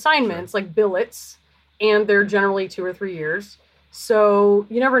 assignments like billets, and they're generally 2 or 3 years. So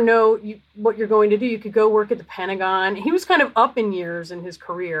you never know what you're going to do. You could go work at the Pentagon. He was kind of up in years in his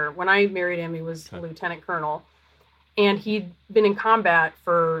career. When I married him, he was a lieutenant colonel. And he'd been in combat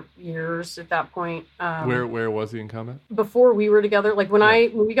for years at that point. Where was he in combat? Before we were together. Like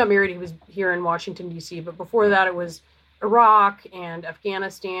when we got married, he was here in Washington, D.C. But before that, it was Iraq and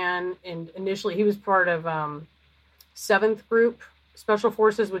Afghanistan. And initially, he was part of 7th Group Special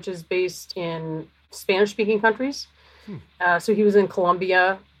Forces, which is based in Spanish-speaking countries. So he was in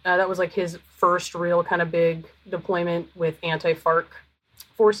Colombia. That was like his first real kind of big deployment with anti-FARC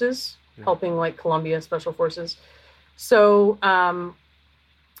forces, helping like Colombia Special Forces. So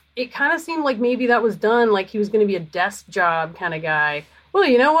it kind of seemed like maybe that was done, like he was going to be a desk job kind of guy. Well,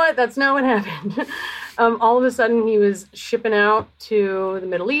 you know what? That's not what happened. All of a sudden, he was shipping out to the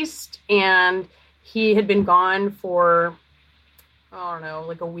Middle East, and he had been gone for, I don't know,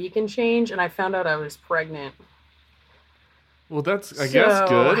 like a week and change, and I found out I was pregnant. Well, that's, I guess,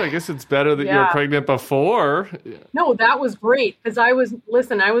 good. I guess it's better that you were pregnant before. No, that was great, because I was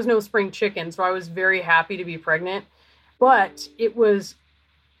no spring chicken, so I was very happy to be pregnant. But it was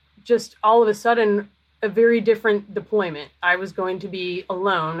just all of a sudden a very different deployment. I was going to be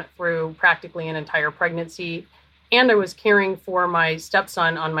alone through practically an entire pregnancy, and I was caring for my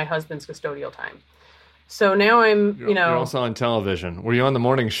stepson on my husband's custodial time. So now you're also on television. Were you on the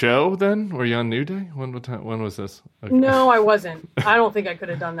morning show then? Were you on New Day? When was this? Okay. No, I wasn't. I don't think I could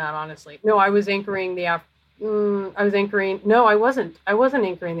have done that, honestly. No, I was anchoring No, I wasn't. I wasn't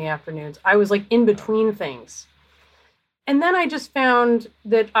anchoring the afternoons. I was like in between things. And then I just found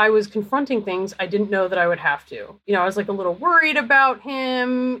that I was confronting things I didn't know that I would have to. I was like a little worried about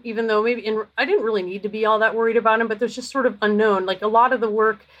him, even though I didn't really need to be all that worried about him, but there's just sort of unknown. Like a lot of the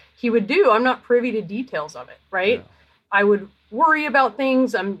work he would do, I'm not privy to details of it, right? Yeah. I would worry about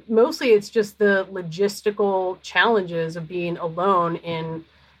things. Mostly it's just the logistical challenges of being alone in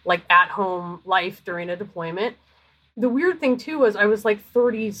like at-home life during a deployment. The weird thing too was I was like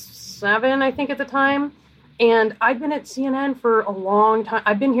 37, I think at the time. And I'd been at CNN for a long time.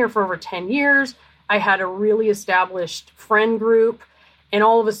 I've been here for over 10 years. I had a really established friend group. And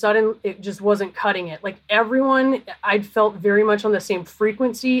all of a sudden, it just wasn't cutting it. Like everyone, I'd felt very much on the same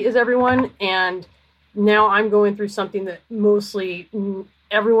frequency as everyone. And now I'm going through something that mostly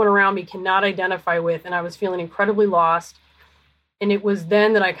everyone around me cannot identify with. And I was feeling incredibly lost. And it was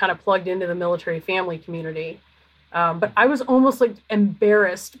then that I kind of plugged into the military family community. But I was almost like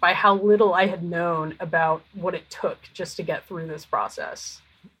embarrassed by how little I had known about what it took just to get through this process.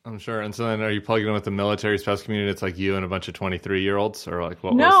 I'm sure. And so then are you plugging in with the military spouse community? It's like you and a bunch of 23-year-olds or like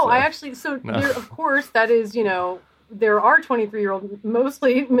what? No, I actually, there, of course, that is, there are 23-year-old,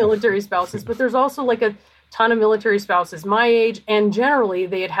 mostly military spouses, but there's also like a ton of military spouses my age. And generally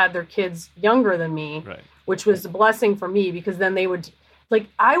they had their kids younger than me, right, which was a blessing for me because then they would... Like,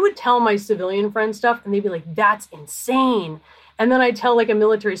 I would tell my civilian friend stuff, and they'd be like, that's insane. And then I'd tell, like, a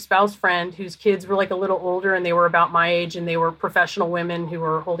military spouse friend whose kids were, like, a little older, and they were about my age, and they were professional women who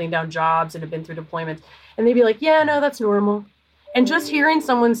were holding down jobs and had been through deployments. And they'd be like, yeah, no, that's normal. And just hearing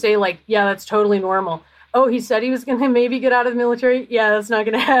someone say, like, yeah, that's totally normal. Oh, he said he was going to maybe get out of the military? Yeah, that's not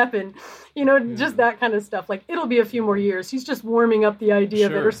going to happen. Just that kind of stuff. Like, it'll be a few more years. He's just warming up the idea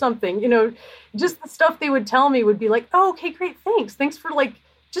of it or something. Just the stuff they would tell me would be like, oh, okay, great, thanks. Thanks for, like,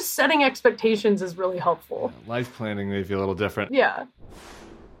 just setting expectations is really helpful. Yeah, life planning may be a little different. Yeah.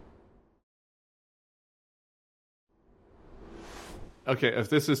 Okay,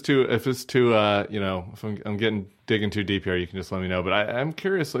 if I'm digging too deep here, you can just let me know. But I'm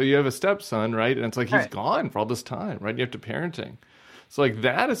curious. So you have a stepson, right? And it's like he's gone for all this time, right? And you have to parenting. So like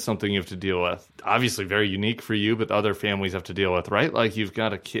that is something you have to deal with. Obviously very unique for you, but other families have to deal with, right? Like you've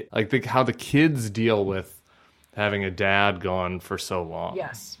got a kid, like how the kids deal with having a dad gone for so long.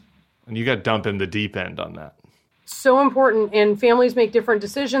 Yes. And you got dumped in the deep end on that. So important. And families make different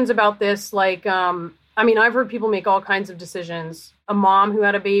decisions about this. Like, I've heard people make all kinds of decisions. A mom who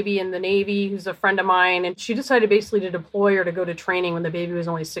had a baby in the Navy, who's a friend of mine, and she decided basically to deploy or to go to training when the baby was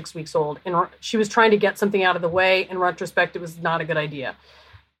only 6 weeks old. And she was trying to get something out of the way. In retrospect, it was not a good idea.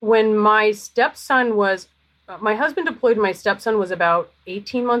 When my stepson was, my husband deployed, my stepson was about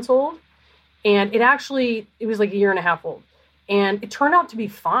 18 months old. And it was like a year and a half old. And it turned out to be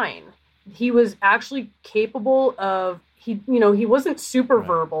fine. He was actually capable of, he wasn't super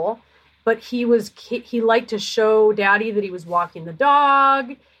verbal, but he liked to show daddy that he was walking the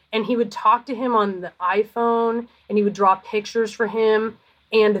dog, and he would talk to him on the iPhone, and he would draw pictures for him,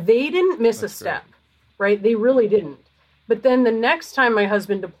 and they didn't miss a step, right? They really didn't. But then the next time my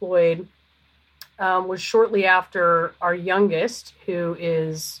husband deployed was shortly after our youngest, who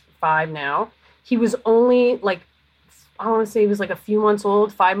is 5 now. He was only like, I want to say he was like a few months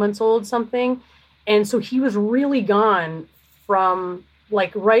old, 5 months old, something. And so he was really gone from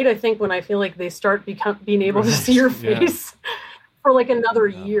like, right, I think when I feel like they start being able to see your face for like another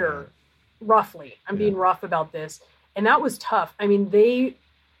year, roughly. I'm being rough about this. And that was tough. I mean,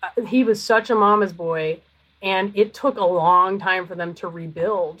 he was such a mama's boy, and it took a long time for them to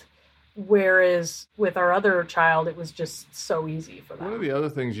rebuild. Whereas with our other child, it was just so easy for them. One of the other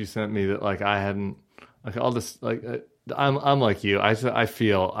things you sent me that like I hadn't, like all this, like I'm like you. I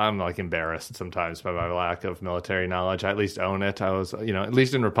feel I'm like embarrassed sometimes by my lack of military knowledge. I at least own it. I was, at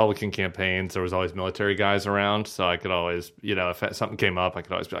least in Republican campaigns, there was always military guys around, so I could always, if something came up, I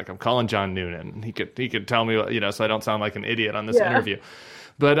could always be like, I'm calling John Noonan, and he could tell me, so I don't sound like an idiot on this interview.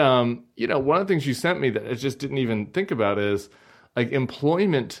 But one of the things you sent me that I just didn't even think about is like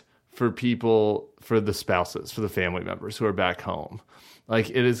employment for people, for the spouses, for the family members who are back home. Like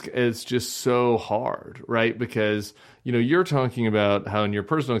it's just so hard, right? Because, you're talking about how in your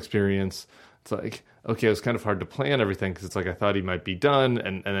personal experience, it's like, okay, it was kind of hard to plan everything because it's like I thought he might be done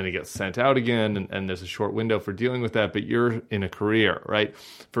and then he gets sent out again and there's a short window for dealing with that, but you're in a career, right?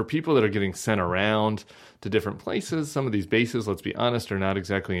 For people that are getting sent around to different places, some of these bases, let's be honest, are not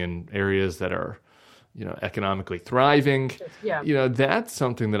exactly in areas that are economically thriving. That's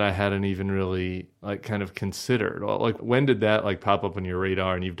something that I hadn't even really like kind of considered. Like when did that like pop up on your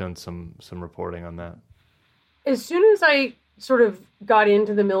radar and you've done some reporting on that? As soon as I sort of got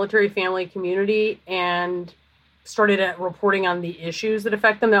into the military family community and started reporting on the issues that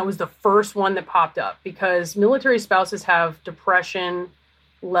affect them, that was the first one that popped up because military spouses have depression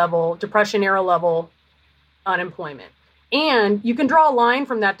era level unemployment. And you can draw a line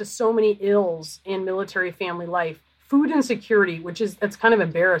from that to so many ills in military family life. Food insecurity, that's kind of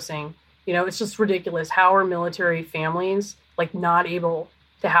embarrassing. It's just ridiculous. How are military families like not able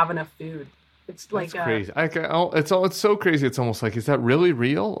to have enough food? It's like crazy. It's so crazy. It's almost like, is that really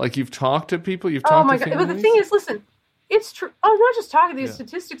real? Like you've talked to people, you've talked to families? But the thing is, listen, it's true. I'm not just talking. These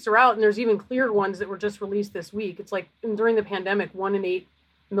statistics are out, and there's even clearer ones that were just released this week. It's like during the pandemic, 1 in 8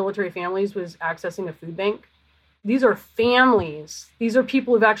 military families was accessing a food bank. These are families. These are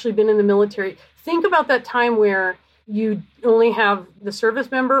people who've actually been in the military. Think about that time where you only have the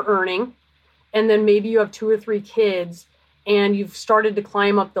service member earning, and then maybe you have 2 or 3 kids, and you've started to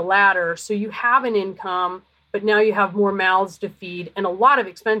climb up the ladder. So you have an income, but now you have more mouths to feed and a lot of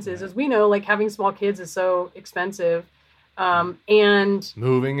expenses. As we know, like having small kids is so expensive. And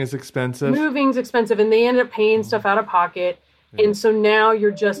moving is expensive. Moving's expensive, and they end up paying stuff out of pocket. And so now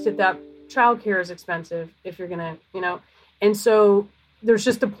you're just at that. Childcare is expensive if you're going to, and so there's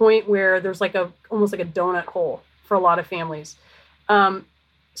just a point where there's like almost like a donut hole for a lot of families.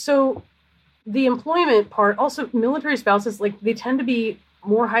 So the employment part, also military spouses, like they tend to be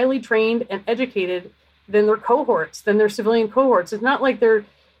more highly trained and educated than their cohorts, than their civilian cohorts. It's not like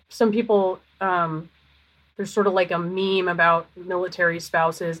some people, there's sort of like a meme about military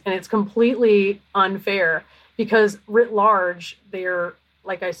spouses, and it's completely unfair because writ large, they're,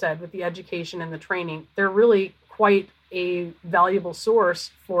 like I said, with the education and the training, they're really quite a valuable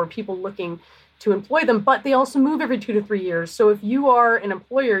source for people looking to employ them, but they also move every 2 to 3 years. So if you are an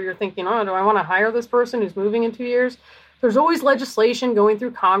employer, you're thinking, do I want to hire this person who's moving in 2 years? There's always legislation going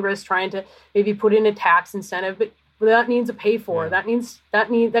through Congress trying to maybe put in a tax incentive, but that needs a pay for.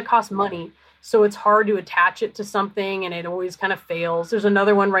 That costs money. So it's hard to attach it to something, and it always kind of fails. There's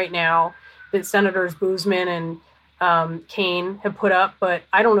another one right now that Senators Boozman and Kane have put up, but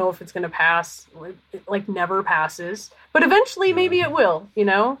I don't know if it's going to pass. It like never passes, but eventually maybe it will,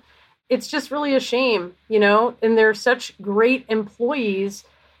 It's just really a shame, and they're such great employees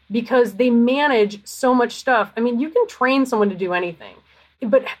because they manage so much stuff. I mean, you can train someone to do anything,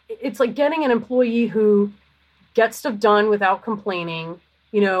 but it's like getting an employee who gets stuff done without complaining,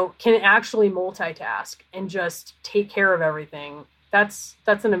 can actually multitask and just take care of everything. That's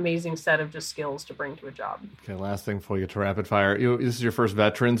an amazing set of just skills to bring to a job. Okay, last thing before you get to rapid fire. This is your first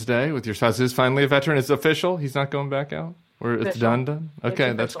Veterans Day with your spouse. Is finally a veteran? It's official? He's not going back out? Or it's done?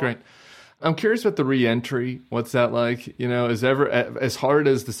 Okay, that's great. I'm curious about the re-entry. What's that like? Is ever, as hard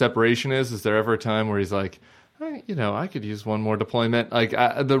as the separation is there ever a time where he's like, I could use one more deployment? Like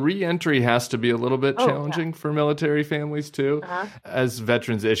the re-entry has to be a little bit challenging for military families too. As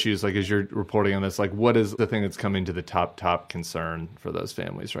veterans issues, like as you're reporting on this, like what is the thing that's coming to the top concern for those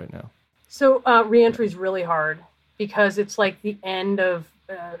families right now? So re-entry is really hard because it's like the end of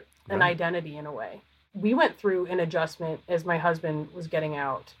an identity in a way. We went through an adjustment as my husband was getting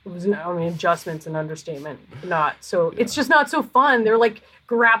out. It was, adjustment's an understatement. Not so. Yeah. It's just not so fun. They're like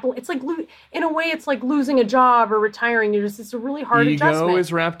grapple. It's like in a way, it's like losing a job or retiring. It's a really hard adjustment. Ego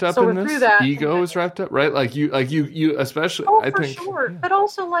is wrapped up in this. Through that. Ego is wrapped up, right? Like you especially. Oh, I for think, sure. Yeah. But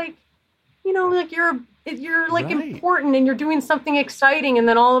also like, like you're like right. important and you're doing something exciting, and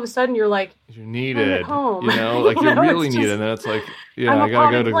then all of a sudden you're like, you're needed. I'm at home. Like you're really needed, and then it's like, I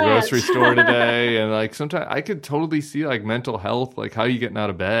gotta go to the grocery store today, and like sometimes I could totally see like mental health, like how you getting out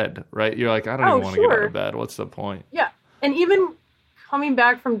of bed, right? You're like, I don't even want to get out of bed. What's the point? Yeah, and even coming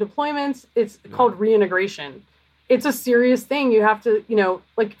back from deployments, it's called reintegration. It's a serious thing. You have to,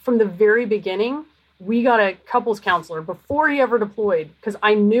 like from the very beginning. We got a couples counselor before he ever deployed because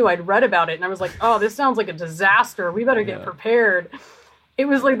I knew I'd read about it and I was like, oh, this sounds like a disaster. We better get prepared. It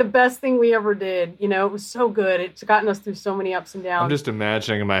was like the best thing we ever did. It was so good. It's gotten us through so many ups and downs. I'm just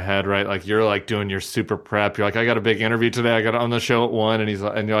imagining in my head, right? Like you're like doing your super prep. You're like, I got a big interview today. I got on the show at 1,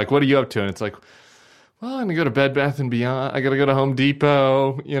 and you're like, what are you up to? And it's like, well, I'm gonna go to Bed Bath & Beyond. I gotta go to Home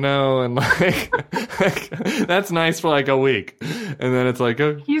Depot, and like that's nice for like a week, and then it's like,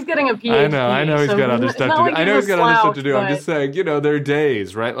 he's getting a PhD. I know he's got other stuff to do. I know he's got other stuff to do. I'm just saying, there are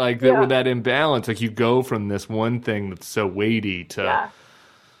days, right? Like with that imbalance, like you go from this one thing that's so weighty to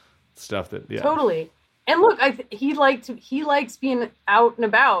stuff that totally. And look, he likes being out and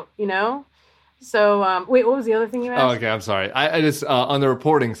about, So wait, what was the other thing you asked? Oh, okay, I'm sorry. I just on the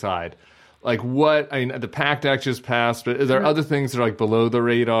reporting side. Like the PACT Act just passed, but are there other things that are like below the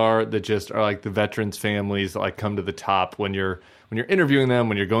radar that just are like the veterans' families that like come to the top when you're interviewing them,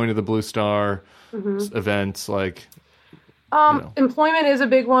 when you're going to the Blue Star events, like employment is a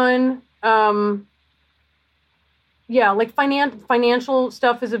big one. Like financial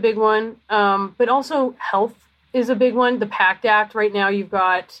stuff is a big one. But also health is a big one. The PACT Act right now, you've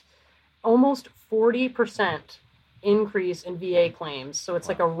got almost 40% increase in VA claims. So it's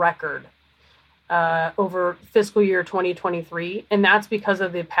like a record. Over fiscal year 2023, and that's because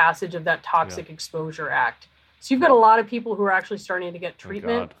of the passage of that Toxic Exposure Act. So you've got a lot of people who are actually starting to get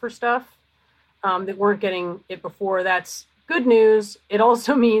treatment for stuff that weren't getting it before. That's good news. It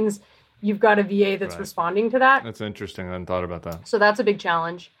also means you've got a VA that's responding to that. That's interesting. I hadn't thought about that. So that's a big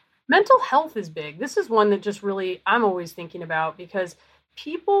challenge. Mental health is big. This is one that just really I'm always thinking about because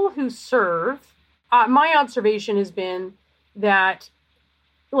people who serve, my observation has been that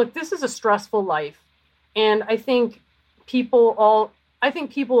look, this is a stressful life. And I think people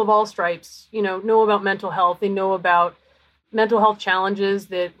of all stripes, know about mental health. They know about mental health challenges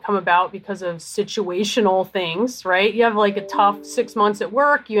that come about because of situational things, right? You have like a tough 6 months at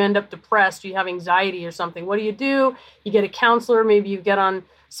work, you end up depressed, you have anxiety or something. What do? You get a counselor, maybe you get on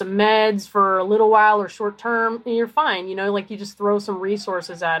some meds for a little while or short term, and you're fine. Like you just throw some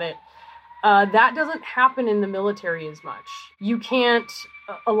resources at it. That doesn't happen in the military as much. You can't,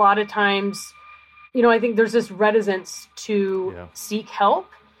 a lot of times, I think there's this reticence to seek help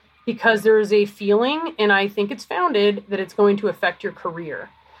because there is a feeling, and I think it's founded, that it's going to affect your career.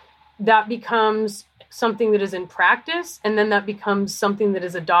 That becomes something that is in practice, and then that becomes something that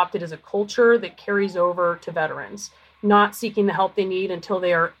is adopted as a culture that carries over to veterans, not seeking the help they need until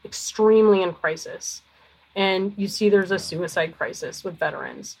they are extremely in crisis. And you see there's a suicide crisis with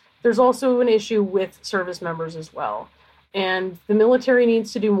veterans. There's also an issue with service members as well. And the military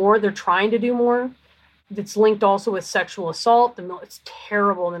needs to do more. They're trying to do more. It's linked also with sexual assault. It's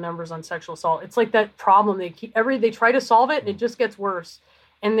terrible, the numbers on sexual assault. It's like that problem. They try to solve it, and it just gets worse.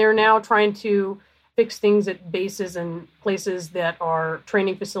 And they're now trying to fix things at bases and places that are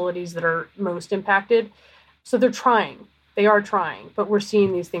training facilities that are most impacted. So they're trying. They are trying, but we're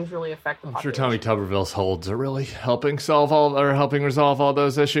seeing these things really affect the population. I'm sure Tommy Tuberville's holds are really helping resolve all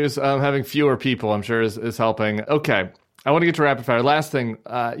those issues. Having fewer people, I'm sure, is helping. Okay. I want to get to rapid fire. Last thing,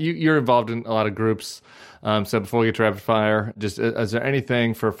 you're involved in a lot of groups. So before we get to rapid fire, just is there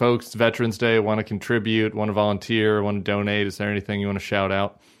anything for folks, it's Veterans Day, want to contribute, want to volunteer, want to donate? Is there anything you want to shout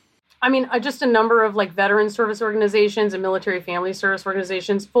out? I mean, just a number of like veteran service organizations and military family service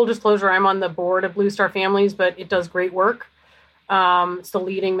organizations. Full disclosure, I'm on the board of Blue Star Families, but it does great work. It's the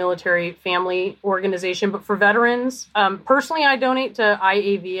leading military family organization. But for veterans, personally, I donate to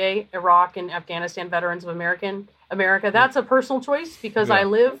IAVA, Iraq and Afghanistan Veterans of America. That's a personal choice because I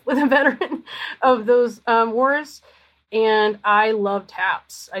live with a veteran of those wars. And I love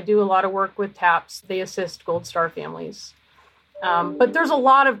TAPS. I do a lot of work with TAPS. They assist Gold Star families. But there's a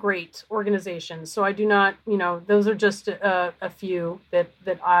lot of great organizations. So I do not, those are just a few that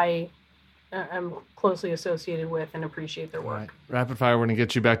I I'm closely associated with and appreciate their work. Right. Rapid fire, we're going to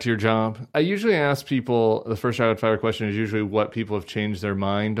get you back to your job. I usually ask people, the first rapid fire question is usually what people have changed their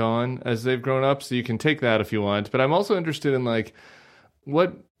mind on as they've grown up. So you can take that if you want. But I'm also interested in like,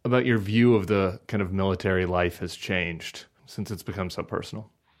 what about your view of the kind of military life has changed since it's become so personal?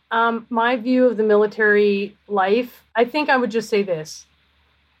 My view of the military life, I think I would just say this.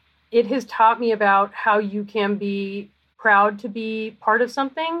 It has taught me about how you can be proud to be part of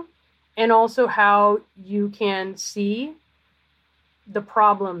something, and also how you can see the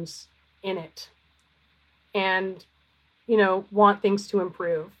problems in it and, want things to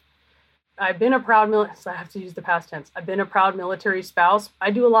improve. I've been a proud I have to use the past tense. I've been a proud military spouse.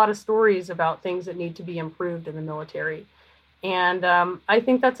 I do a lot of stories about things that need to be improved in the military. And I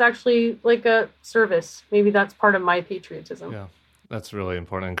think that's actually like a service. Maybe that's part of my patriotism. Yeah. That's really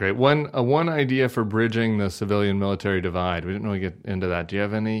important and great. One idea for bridging the civilian-military divide. We didn't really get into that. Do you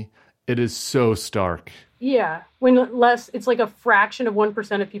have any? It is so stark. Yeah. It's like a fraction of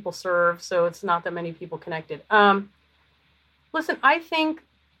 1% of people serve, so it's not that many people connected. Listen, I think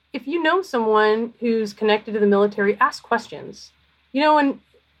if you know someone who's connected to the military, ask questions, and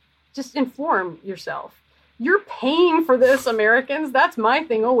just inform yourself. You're paying for this, Americans. That's my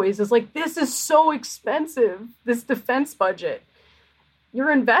thing always, is like, this is so expensive, this defense budget.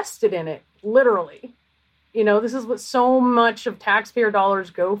 You're invested in it, literally. This is what so much of taxpayer dollars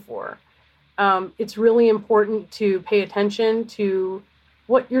go for. It's really important to pay attention to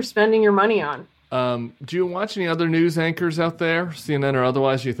what you're spending your money on. Do you watch any other news anchors out there, CNN or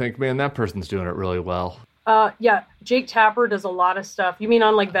otherwise, you think, man, that person's doing it really well? Yeah, Jake Tapper does a lot of stuff. You mean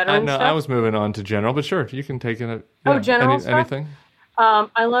on like veteran stuff? I was moving on to general, but sure, you can take it. General stuff? Anything?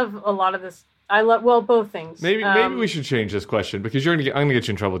 I love a lot of this. Both things. Maybe we should change this question because I'm going to get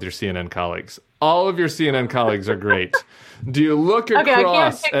you in trouble with your CNN colleagues. All of your CNN colleagues are great. Do you look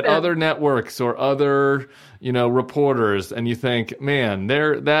across at other networks or other, reporters and you think, man,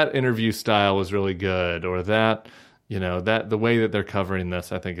 that interview style was really good, or that, that the way that they're covering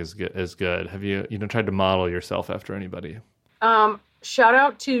this, I think is good. Have you tried to model yourself after anybody? Shout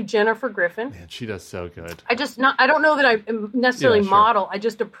out to Jennifer Griffin. Man, she does so good. I don't know that I necessarily model. I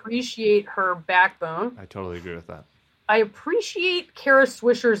just appreciate her backbone. I totally agree with that. I appreciate Kara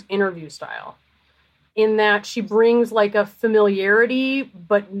Swisher's interview style in that she brings like a familiarity,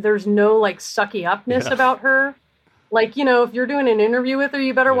 but there's no like sucky upness about her. Like, if you're doing an interview with her,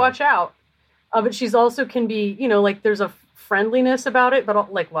 you better watch out. But she's also can be, like there's a friendliness about it,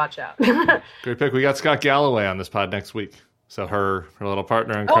 but like watch out. Great pick. We got Scott Galloway on this pod next week. So her little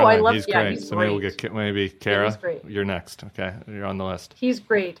partner in crime, he's great. He's so great. maybe we'll get Kara. You're next. Okay, you're on the list. He's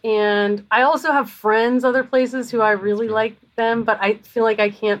great, and I also have friends other places who I really like them, but I feel like I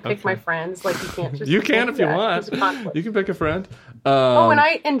can't pick my friends. Like you can't just. You can if you want. You can pick a friend.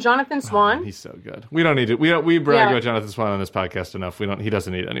 And Jonathan Swan. He's so good. We don't need it. We brag about Jonathan Swan on this podcast enough. He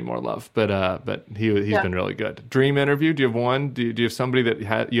doesn't need any more love. But he's been really good. Dream interview. Do you have one? Do you have somebody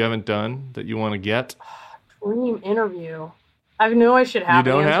that you haven't done that you want to get? Dream interview. I know I should have.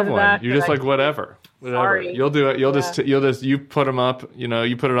 You don't have one. That, You're just like whatever. Sorry. You'll do it. You'll just you put them up.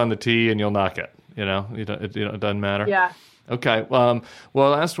 You put it on the tee and you'll knock it. It doesn't matter. Yeah. Okay. Well,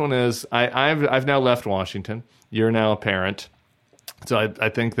 last one is I've now left Washington. You're now a parent. So I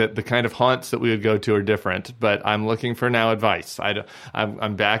think that the kind of haunts that we would go to are different, but I'm looking for now advice.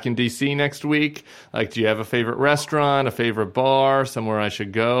 I'm back in D.C. next week. Like, do you have a favorite restaurant, a favorite bar, somewhere I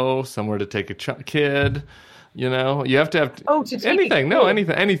should go, somewhere to take a kid? You have to have anything. No,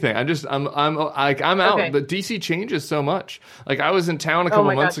 anything. I'm out. Okay. The DC changes so much. Like I was in town a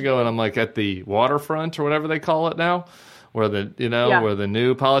couple months ago, and I'm like at the waterfront or whatever they call it now, where where the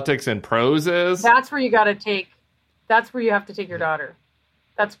new politics and prose is. That's where you got to take. That's where you have to take your daughter.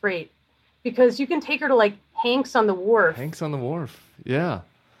 That's great because you can take her to like Hanks on the Wharf. Hanks on the Wharf. Yeah,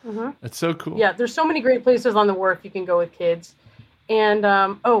 It's so cool. Yeah, there's so many great places on the Wharf you can go with kids. And,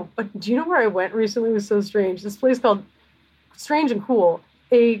 but do you know where I went recently? It was so strange. This place called Strange and Cool.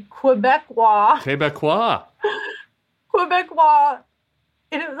 A Quebecois.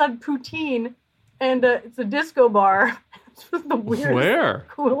 It is on poutine. And it's a disco bar. It's just the weirdest,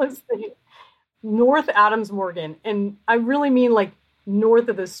 coolest thing. North Adams Morgan. And I really mean like north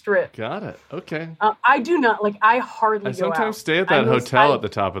of the Strip. Got it. Okay. I do not, I hardly go out. I sometimes stay at that hotel at the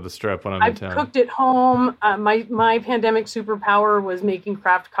top of the Strip when I'm in town. I've cooked at home. My pandemic superpower was making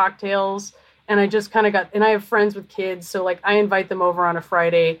craft cocktails. And I just kind of and I have friends with kids. So I invite them over on a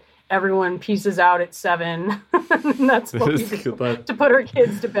Friday. Everyone pieces out at 7. And that's what we do to put our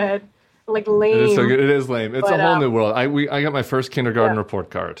kids to bed. Lame. It is so good. It is lame. It's a whole new world. I got my first kindergarten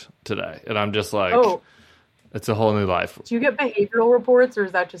report card today. And I'm just like... It's a whole new life. Do you get behavioral reports, or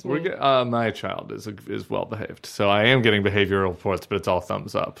is that just me? My child is well behaved, so I am getting behavioral reports, but it's all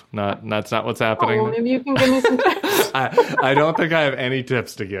thumbs up. That's not what's happening. Oh, well, maybe you can give me some tips. I don't think I have any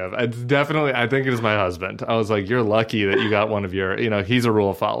tips to give. It's definitely, I think it is my husband. I was like, you're lucky that you got one of your, he's a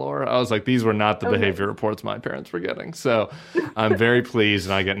rule follower. I was like, these were not the behavior reports my parents were getting. So I'm very pleased,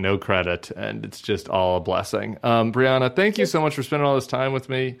 and I get no credit, and it's just all a blessing. Brianna, thank you so much for spending all this time with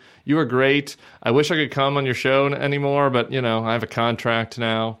me. You were great. I wish I could come on your show anymore, but, I have a contract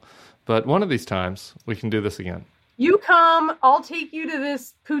now. But one of these times, we can do this again. You come, I'll take you to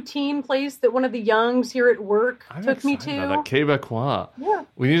this poutine place that one of the Youngs here at work took me to. That Quebecois. Yeah.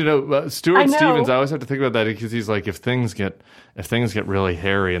 We need to know. Stuart Stevens, I always have to think about that because he's like, if things get really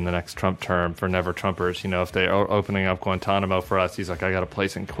hairy in the next Trump term for Never Trumpers, if they are opening up Guantanamo for us, he's like, I got a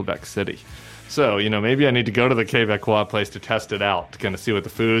place in Quebec City. So, maybe I need to go to the Quebecois place to test it out, to kind of see what the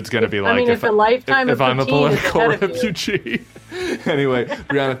food's going to be like. If I'm a political refugee. Anyway,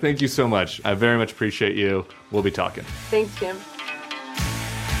 Brianna, thank you so much. I very much appreciate you. We'll be talking. Thanks, Tim.